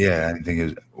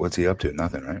what's he up to?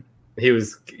 Nothing, right? He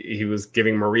was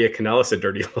giving Maria Kanellis a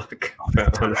dirty look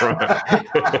on Raw.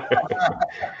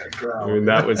 I mean,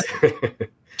 that was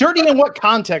dirty in what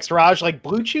context, Raj? Like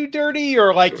Blue Chew dirty,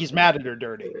 or like he's mad at her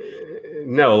dirty?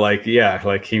 No, like he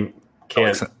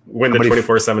can't win the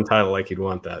 24/7 title like he'd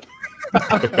want that.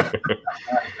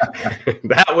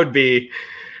 That would be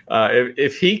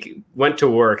if he went to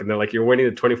work and they're like, "You're winning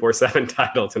the 24/7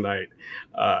 title tonight."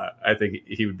 I think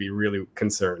he would be really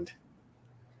concerned.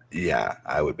 Yeah,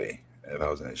 I would be if I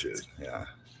was in his shoes. Yeah.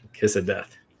 Kiss of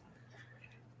death.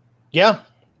 Yeah,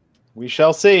 we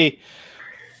shall see.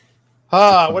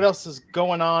 What else is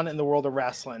going on in the world of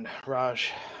wrestling,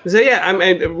 Raj? So yeah, I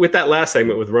mean, with that last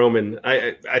segment with Roman,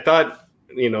 I thought,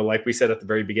 like we said at the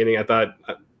very beginning, I thought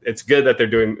it's good that they're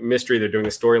doing mystery, they're doing a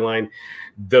storyline.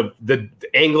 The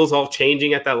angles all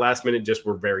changing at that last minute just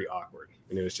were very awkward,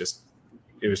 and it was just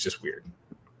weird.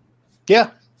 Yeah.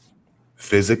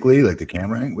 Physically, like the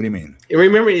camera angle? What do you mean?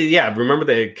 Remember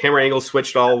the camera angle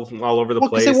switched all over the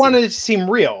place. Because they wanted it to seem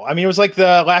real. I mean, it was like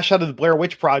the last shot of the Blair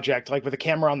Witch Project, like with a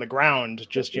camera on the ground.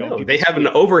 Just they have an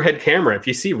overhead camera. If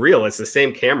you see real, it's the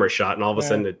same camera shot, and all of a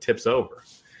sudden it tips over.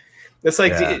 It's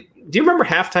like, do you remember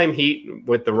Halftime Heat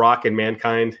with The Rock and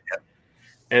Mankind? Yep.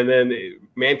 And then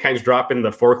Mankind's dropping the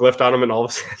forklift on him, and all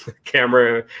of a sudden the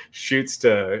camera shoots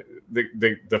to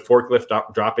the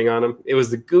forklift dropping on him. It was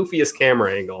the goofiest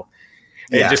camera angle.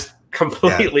 And just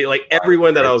completely, like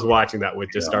everyone that I was watching that would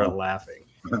just start laughing.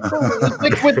 It's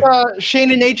like with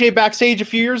Shane and AJ backstage a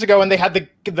few years ago, and they had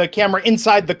the camera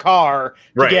inside the car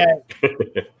to get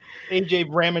AJ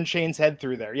ramming Shane's head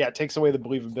through there. Yeah, it takes away the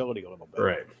believability a little bit.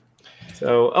 Right.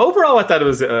 So overall, I thought it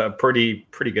was a pretty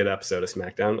good episode of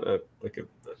SmackDown, like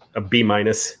a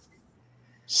B-.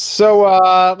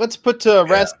 So let's put to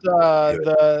rest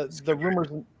the rumors,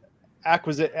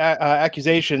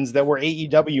 accusations that were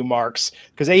AEW marks,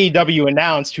 because AEW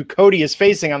announced who Cody is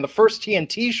facing on the first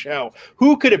TNT show.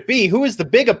 Who could it be? Who is the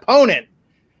big opponent?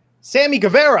 Sammy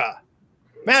Guevara.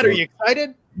 Matt, are you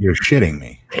excited? You're shitting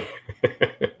me.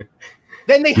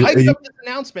 Then they hyped up this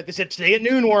announcement. They said today at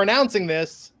noon we're announcing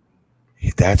this.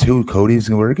 That's who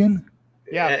Cody's working?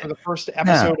 Yeah, for the first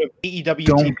episode of AEW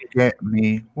Don't TV. get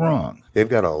me wrong. They've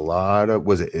got a lot of,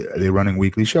 are they running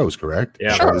weekly shows, correct?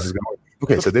 Yeah. Sure.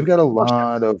 Okay, so they've got a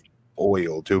lot of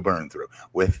oil to burn through.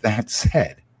 With that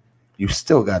said, you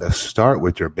still got to start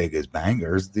with your biggest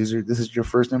bangers. This is your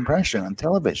first impression on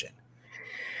television.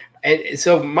 And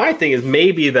so my thing is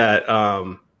maybe that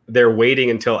they're waiting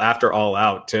until after All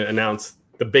Out to announce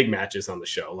the big matches on the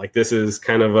show. Like this is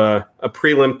kind of a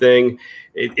prelim thing.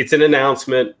 It's an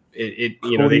announcement.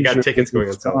 They got tickets going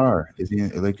on sale. Is he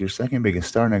like your second biggest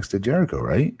star next to Jericho,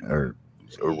 right? Or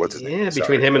what's his name? Yeah,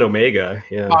 between him and Omega.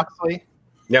 Yeah, Moxley.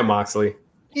 Yeah, Moxley.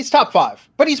 He's top 5,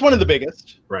 but he's one of the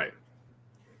biggest. Right.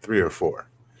 3 or 4.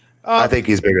 I think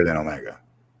he's bigger than Omega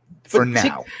for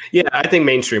now. Yeah, I think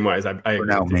mainstream wise, I for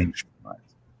now mainstream.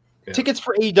 Yeah. Tickets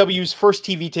for AEW's first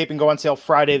TV taping go on sale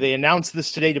Friday. They announced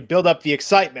this today to build up the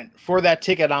excitement for that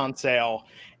ticket on sale.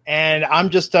 And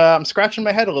I'm just I'm scratching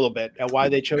my head a little bit at why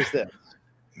they chose this.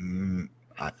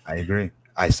 I agree.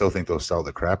 I still think they'll sell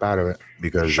the crap out of it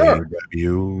because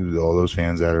AEW, all those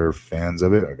fans that are fans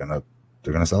of it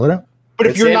they're gonna sell it out. But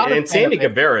if you're not, and Sammy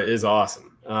Guevara is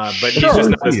awesome, but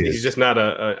he's just not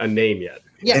a name yet.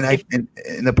 Yeah,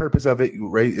 and the purpose of it,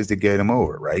 right, is to get him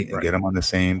over, right? And get him on the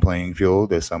same playing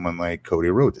field as someone like Cody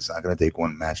Rhodes. It's not going to take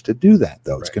one match to do that,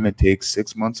 though. It's going to take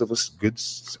 6 months of a good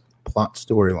plot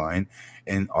storyline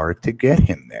and arc to get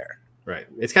him there. Right.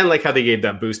 It's kind of like how they gave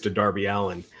that boost to Darby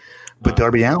Allin. But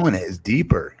Darby Allin is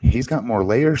deeper. He's got more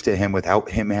layers to him without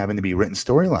him having to be written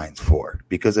storylines for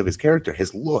because of his character,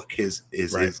 his look, his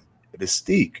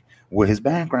mystique, what his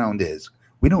background is.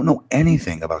 We don't know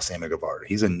anything about Sammy Guevara.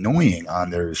 He's annoying on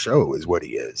their show is what he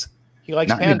is. He likes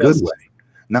not pandas. In a good way.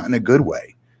 Not in a good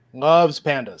way. Loves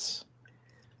pandas.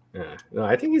 Yeah. No,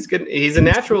 I think he's good. He's a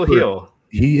natural heel.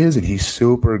 He is, and he's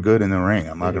super good in the ring.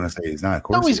 I'm not going to say he's not. Of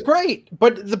course no, he's great.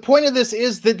 But the point of this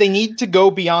is that they need to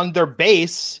go beyond their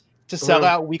base to sell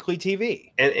out weekly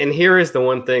TV. And here is the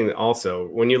one thing also,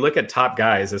 when you look at top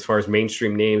guys, as far as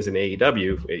mainstream names in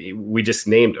AEW, we just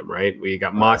named them, right? We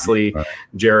got Moxley,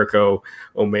 Jericho,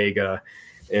 Omega,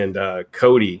 and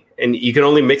Cody. And you can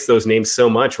only mix those names so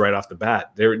much right off the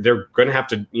bat. They're going to have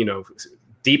to,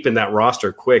 deepen that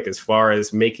roster quick as far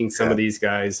as making some of these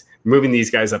guys, moving these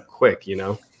guys up quick,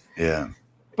 Yeah.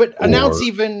 But announce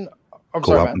even...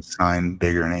 Go out and sign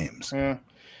bigger names. Yeah.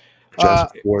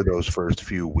 Just for those first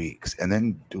few weeks, and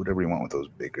then do whatever you want with those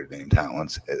bigger name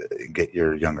talents. Get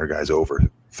your younger guys over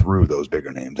through those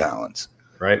bigger name talents,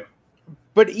 right?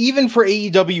 But even for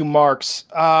AEW marks,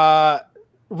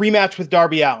 rematch with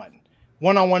Darby Allin,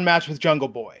 one-on-one match with Jungle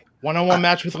Boy, one-on-one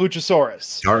match with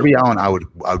Luchasaurus. Darby Allin, I would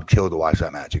kill to watch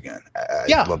that match again.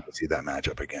 I'd love to see that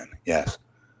matchup again. Yes.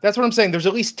 That's what I'm saying. There's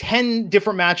at least 10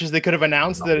 different matches they could have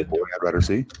announced that I'd rather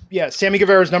see. Yeah, Sammy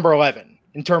Guevara is number 11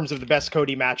 in terms of the best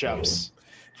Cody matchups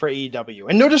for AEW.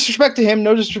 And no disrespect to him,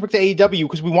 no disrespect to AEW,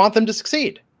 because we want them to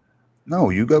succeed. No,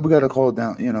 we got to call it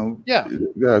down, Yeah.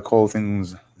 You got to call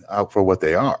things out for what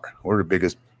they are. We're the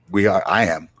biggest I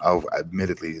am. I'll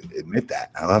admittedly admit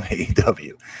that. I love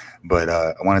AEW. But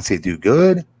I want to see it do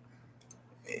good.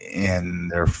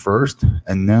 And their first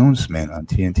announcement on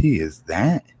TNT is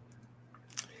that.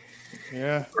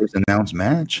 Yeah. First announced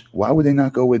match. Why would they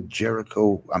not go with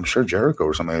Jericho? I'm sure Jericho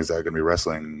or somebody is going to be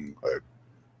wrestling,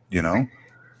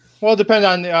 Well, it depends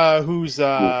on who's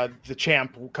the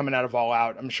champ coming out of All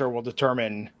Out. I'm sure we'll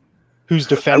determine who's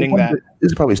defending that.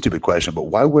 This is probably a stupid question, but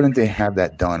why wouldn't they have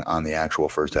that done on the actual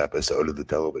first episode of the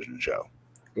television show?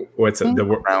 What's it? The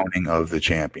crowning of the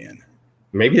champion.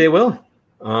 Maybe they will.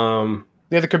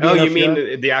 There could be you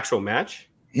mean the actual match?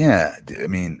 Yeah, I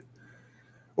mean,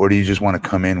 or do you just want to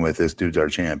come in with this dude's our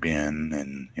champion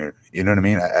and you know what I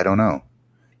mean? I don't know,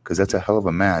 because that's a hell of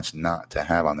a match not to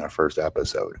have on their first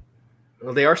episode.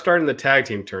 Well, they are starting the tag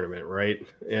team tournament, right?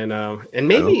 And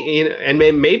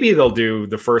maybe maybe they'll do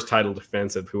the first title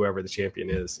defense of whoever the champion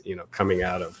is, coming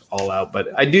out of All Out. But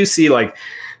I do see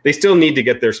they still need to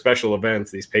get their special events,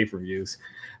 these pay-per-views,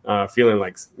 feeling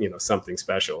like something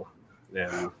special.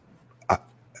 And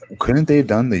couldn't they have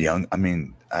done the young? I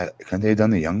mean, couldn't they have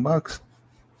done the Young Bucks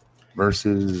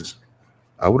versus?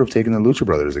 I would have taken the Lucha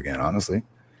Brothers again, honestly.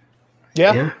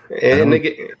 Yeah. And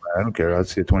I don't care. I'd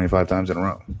see it 25 times in a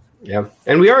row. Yeah,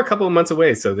 and we are a couple of months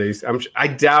away, so I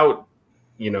doubt,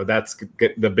 that's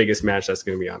the biggest match that's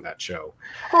going to be on that show.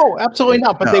 Oh, absolutely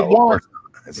not. But they want.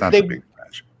 It's not the big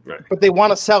match. Right. But they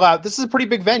want to sell out. This is a pretty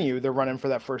big venue they're running for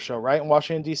that first show, right? In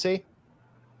Washington, D.C.?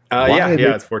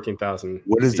 It's 14,000.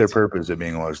 What is their purpose of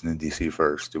being in Washington, D.C.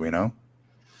 first? Do we know?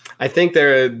 I think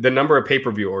the number of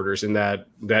pay-per-view orders in that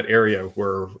area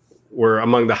were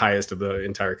among the highest of the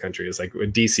entire country. It's like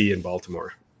D.C. and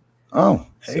Baltimore. Oh,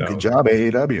 hey, good job,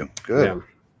 AEW. Good. Yeah.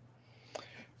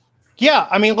 Yeah,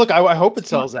 I mean, look, I hope it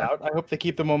sells out. I hope they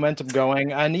keep the momentum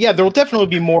going. And yeah, there will definitely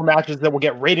be more matches that will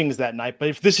get ratings that night. But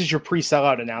if this is your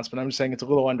pre-sellout announcement, I'm just saying it's a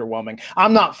little underwhelming.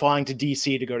 I'm not flying to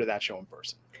DC to go to that show in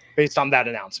person based on that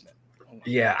announcement.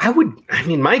 Yeah,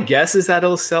 my guess is that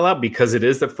it'll sell out because it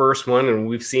is the first one, and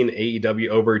we've seen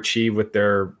AEW overachieve with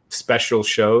their special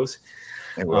shows.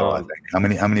 Well, I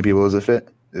think. How many people does it fit?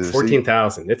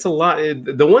 14,000. It's a lot.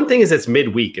 The one thing is it's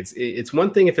midweek. It's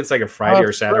one thing if it's like a Friday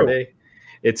or Saturday. True.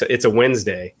 It's a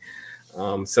Wednesday,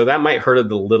 so that might hurt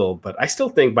it a little. But I still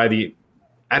think I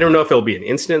don't know if it'll be an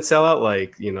instant sellout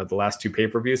like the last two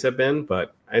pay-per-views have been.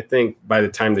 But I think by the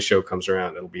time the show comes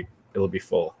around, it'll be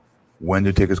full. When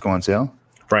do tickets go on sale?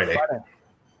 Friday.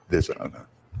 Okay.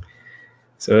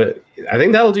 So I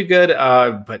think that'll do good.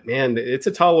 But man, it's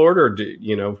a tall order.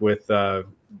 With the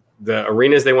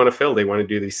arenas they want to fill, they want to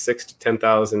do these 6,000 to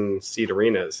 10,000 seat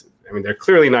arenas. I mean, they're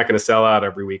clearly not going to sell out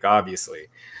every week, obviously.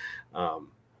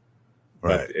 Right.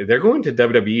 But they're going to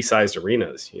WWE sized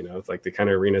arenas, it's like the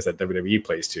kind of arenas that WWE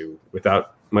plays to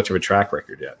without much of a track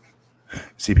record yet.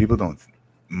 See,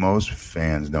 most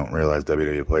fans don't realize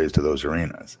WWE plays to those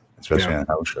arenas, especially on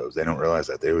house shows. They don't realize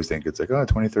that. They always think it's like,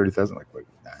 20, 30,000. Like,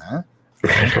 nah.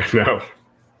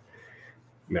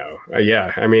 No.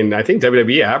 Yeah. I mean, I think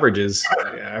WWE averages,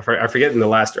 I forget in the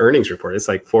last earnings report, it's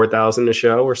like 4,000 a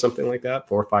show or something like that,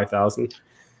 4,000 or 5,000.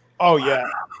 Oh, yeah.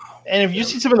 And have you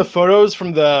seen some of the photos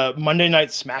from the Monday Night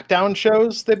SmackDown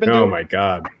shows they've been doing? Oh, my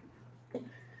God.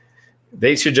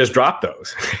 They should just drop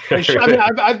those.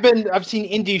 I mean, I've seen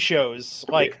indie shows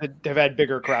that have had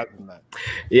bigger crowds than that.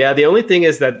 Yeah, the only thing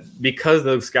is that because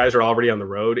those guys are already on the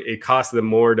road, it costs them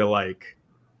more to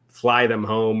fly them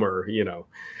home or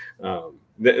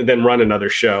than run another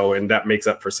show, and that makes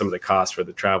up for some of the cost for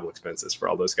the travel expenses for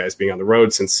all those guys being on the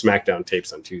road since SmackDown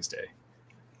tapes on Tuesday.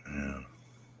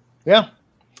 Yeah.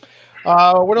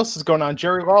 What else is going on?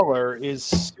 Jerry Lawler is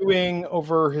suing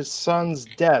over his son's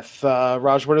death.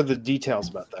 Raj, what are the details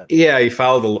about that? Yeah, he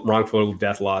filed a wrongful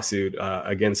death lawsuit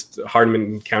against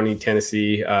Hardin County,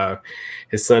 Tennessee.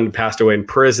 His son passed away in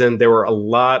prison. There were a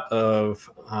lot of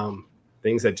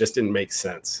things that just didn't make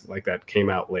sense, that came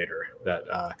out later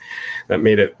that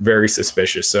made it very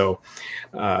suspicious. So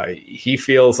he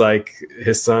feels like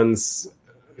his son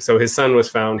was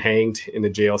found hanged in a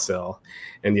jail cell,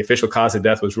 and the official cause of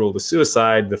death was ruled a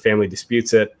suicide. The family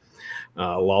disputes it.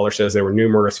 Lawler says there were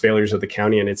numerous failures of the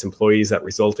county and its employees that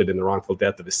resulted in the wrongful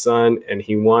death of his son, and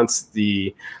he wants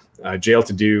the jail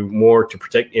to do more to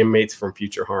protect inmates from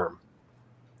future harm.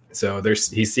 So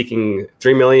he's seeking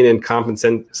 $3 million in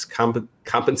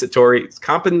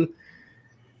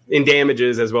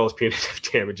damages as well as punitive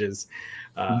damages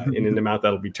in an amount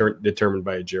that'll be determined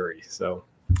by a jury. So,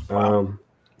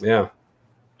 yeah.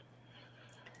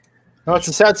 No, it's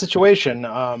a sad situation.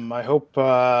 I hope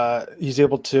he's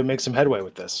able to make some headway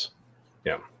with this.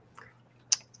 Yeah.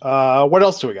 What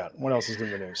else do we got? What else is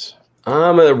in the news?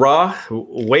 Raw,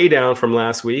 way down from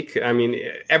last week. I mean,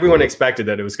 everyone expected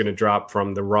that it was going to drop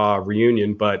from the Raw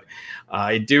reunion, but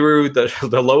it drew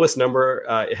the lowest number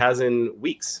it has in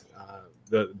weeks.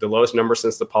 The lowest number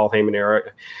since the Paul Heyman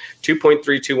era,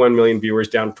 2.321 million viewers,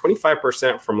 down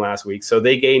 25% from last week. So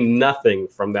they gained nothing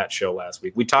from that show last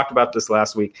week. We talked about this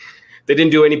last week. They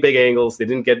didn't do any big angles. They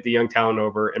didn't get the young talent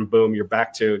over, and boom, you're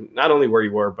back to not only where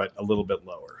you were, but a little bit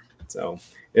lower. So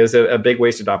it was a big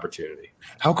wasted opportunity.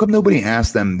 How come nobody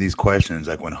asked them these questions?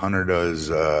 Like when Hunter does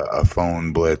a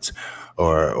phone blitz,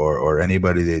 or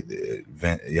anybody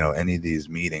that any of these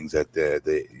meetings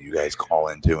that you guys call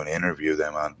into and interview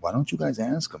them on. Why don't you guys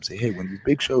ask them? Say, hey, when these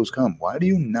big shows come, why do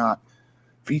you not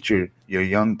feature your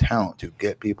young talent to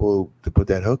get people to put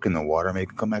that hook in the water, make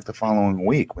them come back the following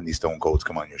week when these Stone Colds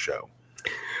come on your show?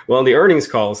 Well, in the earnings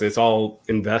calls, it's all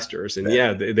investors, and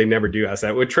they never do ask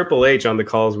that. With Triple H on the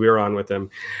calls we were on with them,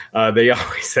 they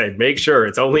always say, make sure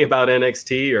it's only about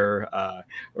NXT or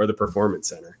the Performance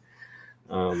Center.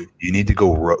 You need to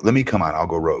go. Let me come on. I'll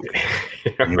go rogue.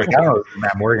 You're like, I don't know,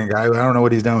 Matt Morgan guy. I don't know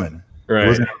what he's doing. Right. I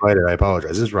wasn't invited. I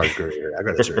apologize. This is Raj Gurry here. I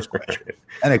got a serious question.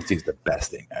 NXT is the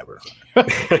best thing ever.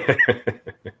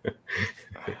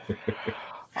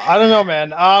 I don't know, man.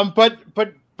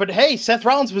 But hey, Seth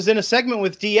Rollins was in a segment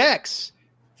with DX.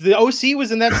 The OC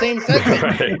was in that same segment.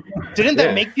 Right. Didn't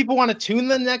that make people want to tune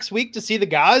in next week to see the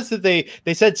guys that they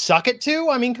said suck it to?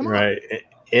 I mean, come on. Right.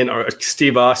 And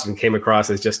Steve Austin came across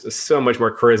as just so much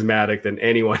more charismatic than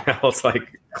anyone else,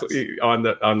 like on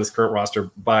this current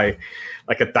roster by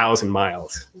like 1,000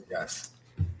 miles.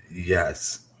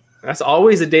 Yes. That's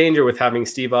always a danger with having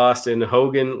Steve Austin,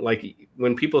 Hogan. Like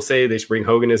when people say they should bring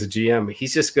Hogan as a GM,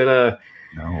 he's just gonna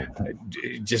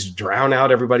just drown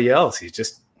out everybody else. He's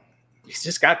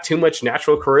just got too much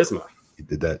natural charisma. He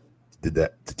did that to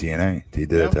TNA. He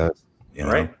did it to us. You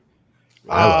know? Right.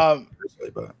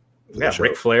 But yeah,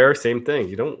 Ric Flair, same thing.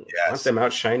 You don't want them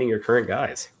outshining your current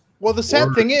guys. Well, the sad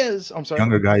thing is, I'm sorry.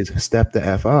 Younger guys step the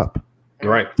F up.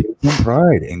 Right. Take some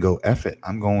pride and go F it.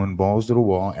 I'm going balls to the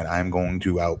wall and I'm going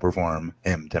to outperform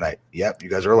him tonight. Yep, you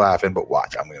guys are laughing, but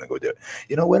watch, I'm going to go do it.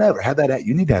 You know, whatever.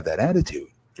 You need to have that attitude.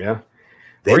 Yeah.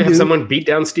 Or you have someone beat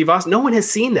down Steve Austin. No one has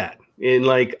seen that in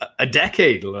like a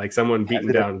decade, like someone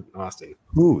beating down Austin.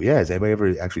 Who? Yeah. Has anybody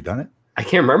ever actually done it? I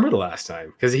can't remember the last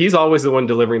time because he's always the one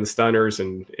delivering the stunners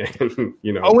and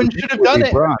you know. Owen should have done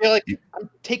it. Be like, I'm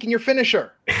taking your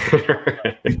finisher.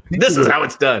 This is how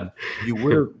it's done.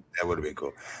 That would have been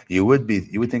cool. You would think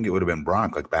it would have been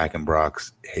Brock, like back in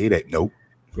Brock's heyday. Nope.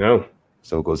 No.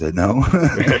 Soko said no.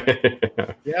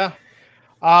 Yeah.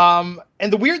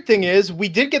 And the weird thing is, we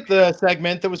did get the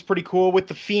segment that was pretty cool with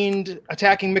the Fiend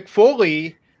attacking Mick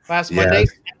Foley last Monday.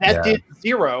 That did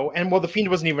 0. And the Fiend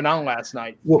wasn't even on last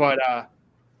night.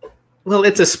 Well,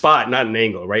 it's a spot, not an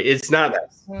angle, right? It's not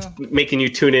making you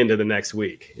tune into the next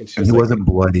week. It's just he wasn't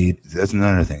bloodied. That's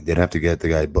another thing. They'd have to get the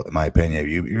guy, in my opinion,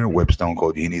 if you're going to whip Stone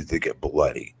Cold, he needs to get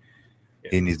bloody. Yeah.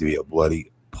 He needs to be a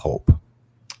bloody pulp.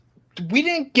 Did we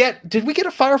get a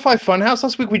Firefly Funhouse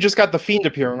last week? We just got the Fiend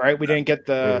appearing, right? We didn't get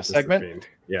the segment.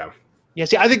 Yeah. Yeah.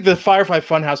 See, I think the Firefly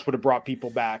Funhouse would have brought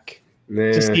people back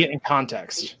to see it in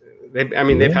context. They've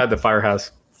had the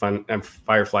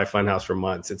Firefly Funhouse for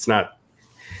months.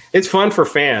 It's fun for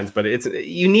fans, but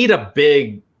you need a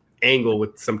big angle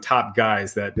with some top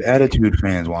guys. That the Attitude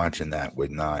fans watching that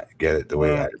would not get it the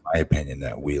way, in my opinion,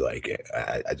 that we like it.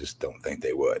 I just don't think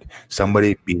they would.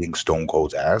 Somebody beating Stone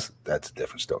Cold's ass, that's a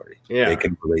different story. Yeah, they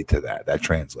can relate to that. That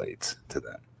translates to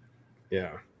them.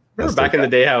 Yeah. Remember back in the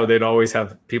day how they'd always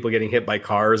have people getting hit by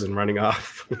cars and running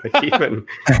off? Even.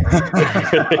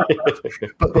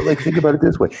 but like, think about it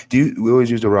this way. We always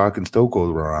use the Rock and Stone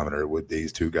Cold barometer with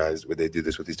these two guys. Would they do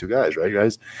this with these two guys, right,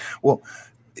 guys? Well,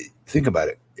 think about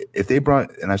it. If they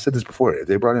brought, and I've said this before, if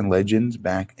they brought in legends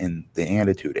back in the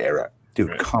Attitude Era,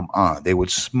 dude, come on. They would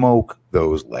smoke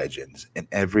those legends in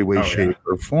every way, shape,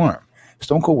 or form.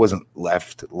 Stone Cold wasn't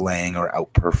left laying or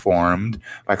outperformed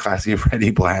by Classy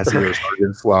Freddie Blassie or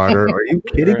Sergeant Slaughter. Are you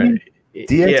kidding me?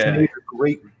 DX made a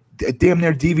great, damn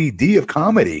near DVD of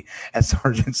comedy at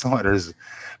Sergeant Slaughter's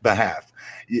behalf.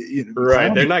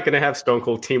 Right. They're not going to have Stone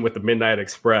Cold team with the Midnight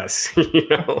Express, and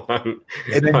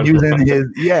then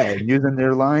using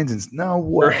their lines and no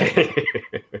way.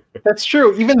 Right. That's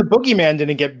true. Even the Boogeyman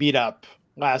didn't get beat up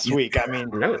last week. I mean,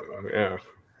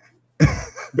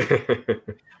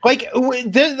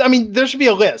 there should be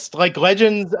a list. Like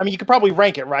legends, you could probably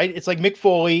rank it, right? It's like Mick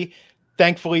Foley,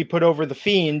 thankfully put over the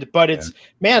Fiend, but it's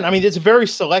it's a very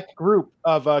select group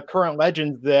of current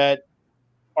legends that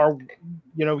are,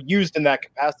 used in that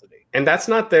capacity. And that's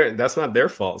not their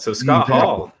fault. So Scott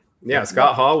Hall,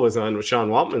 Scott Hall was on Sean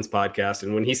Waltman's podcast,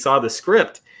 and when he saw the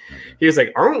script, he was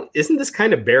like, "Isn't this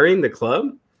kind of burying the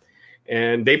club?"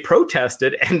 And they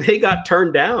protested and they got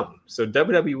turned down. So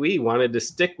WWE wanted to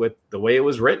stick with the way it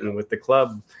was written, with the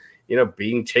club,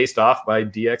 being chased off by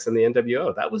DX and the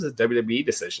NWO. That was a WWE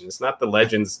decision. It's not the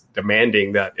legends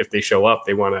demanding that if they show up,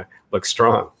 they want to look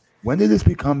strong. When did this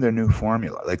become their new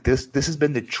formula? Like this has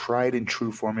been the tried and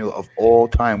true formula of all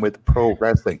time with pro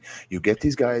wrestling. You get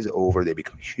these guys over, they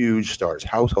become huge stars,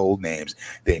 household names.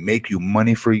 They make you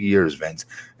money for years, Vince.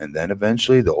 And then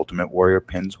eventually the Ultimate Warrior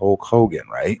pins Hulk Hogan,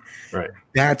 right? Right.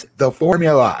 That's the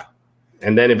formula.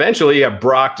 And then eventually you have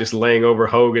Brock just laying over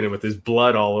Hogan and with his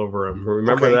blood all over him.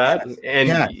 Remember that?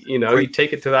 And you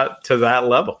take it to that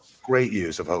level. Great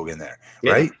use of Hogan there,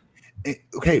 right?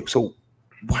 Okay, so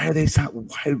why are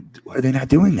they not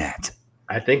doing that?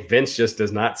 I think Vince just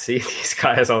does not see these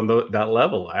guys on that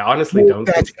level. I honestly don't.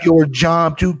 That's your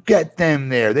job to get them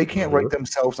there. They can't write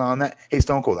themselves on that. Hey,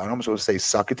 Stone Cold, I'm supposed to say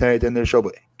suck it tonight at the end of the show,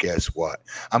 but guess what?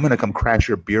 I'm going to come crash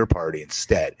your beer party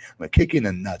instead. I'm going to kick you in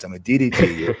the nuts. I'm going to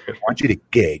DDT you. I want you to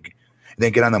gig. And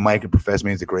then get on the mic and profess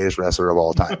me as the greatest wrestler of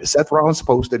all time. Is Seth Rollins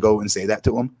supposed to go and say that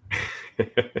to him?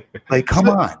 Like, come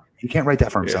on. He can't write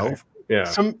that for himself. Yeah.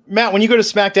 So, Matt, when you go to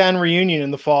SmackDown Reunion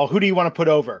in the fall, who do you want to put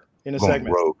over in a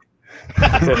segment? Rogue.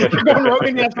 You're going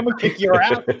Rogan, you have someone kick your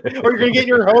ass, or you're going to get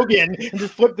your Hogan and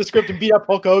just flip the script and beat up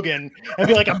Hulk Hogan and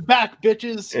be like, "I'm back,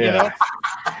 bitches." Yeah. You know.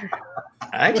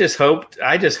 I just hope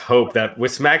that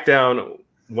with SmackDown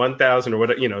 1000 or what,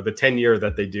 the 10-year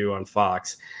that they do on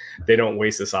Fox, they don't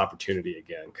waste this opportunity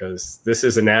again, because this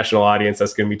is a national audience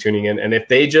that's going to be tuning in. And if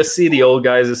they just see the old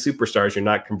guys as superstars, you're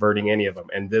not converting any of them.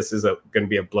 And this is going to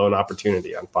be a blown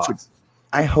opportunity on Fox. So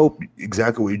I hope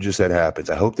exactly what you just said happens.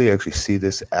 I hope they actually see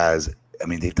this as, I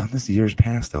mean, they've done this years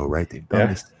past, though, right? They've done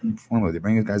this formula. They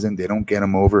bring these guys in, they don't get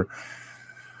them over.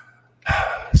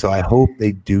 So I hope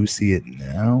they do see it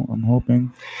now. I'm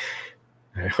hoping.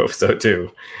 I hope so too,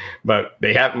 but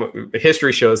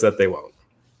history shows that they won't.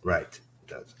 Right. It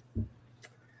does.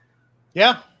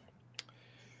 Yeah.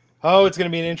 Oh, it's going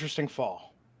to be an interesting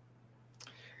fall.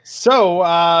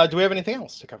 So, do we have anything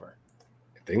else to cover?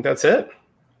 I think that's it.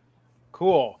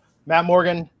 Cool. Matt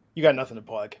Morgan, you got nothing to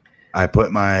plug. I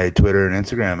put my Twitter and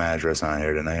Instagram address on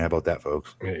here tonight. How about that,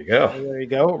 folks? There you go. There you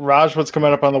go. Raj, what's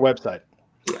coming up on the website?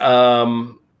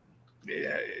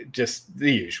 Just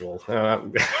the usual.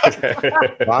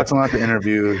 Lots and lots of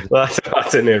interviews. Lots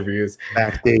of interviews.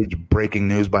 Backstage breaking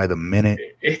news by the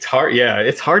minute. It's hard. Yeah,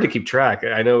 it's hard to keep track.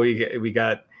 I know we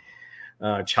got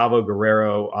Chavo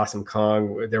Guerrero, Awesome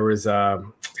Kong. There was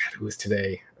who was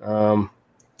today?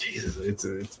 Jesus,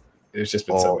 it's just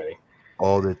been so many.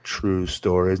 All the true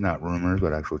stories, not rumors,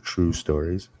 but actual true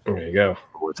stories. There you go.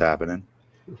 What's happening?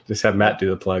 Just have Matt do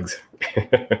the plugs.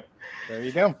 There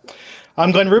you go.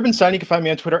 I'm Glenn Rubenstein. You can find me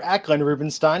on Twitter at Glenn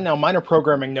Rubenstein. Now, minor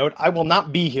programming note, I will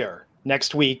not be here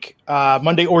next week,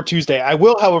 Monday or Tuesday. I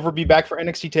will, however, be back for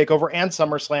NXT TakeOver and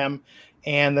SummerSlam,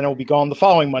 and then I will be gone the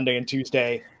following Monday and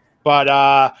Tuesday.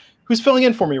 But who's filling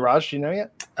in for me, Raj? Do you know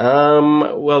yet?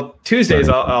 Well, Tuesdays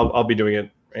I'll be doing it,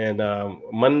 and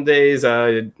Mondays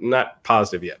not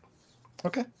positive yet.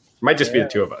 Okay. Might just be the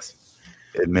two of us.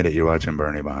 Admit it, you're watching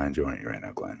Bernie behind you, aren't you, right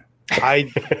now, Glenn?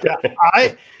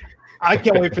 I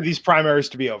can't wait for these primaries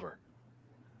to be over.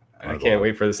 I can't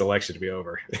wait for this election to be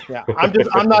over. Yeah,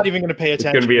 I'm not even going to pay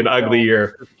attention. It's going to be an ugly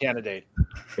year. Candidate,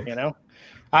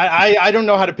 I don't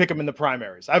know how to pick him in the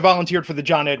primaries. I volunteered for the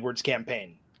John Edwards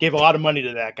campaign. Gave a lot of money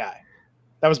to that guy.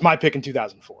 That was my pick in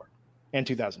 2004 and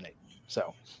 2008.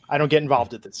 So I don't get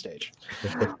involved at this stage.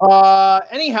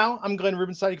 Anyhow, I'm Glenn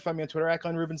Rubenstein. You can find me on Twitter at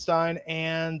Glenn Rubenstein,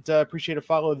 and appreciate a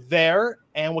follow there.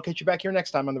 And we'll catch you back here next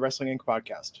time on the Wrestling Inc.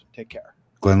 podcast. Take care.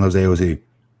 Glenn loves AOC.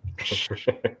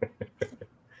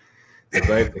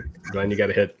 Glenn, you got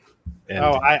to hit end.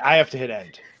 Oh, I have to hit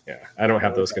end. Yeah, I don't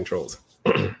have those controls.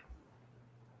 And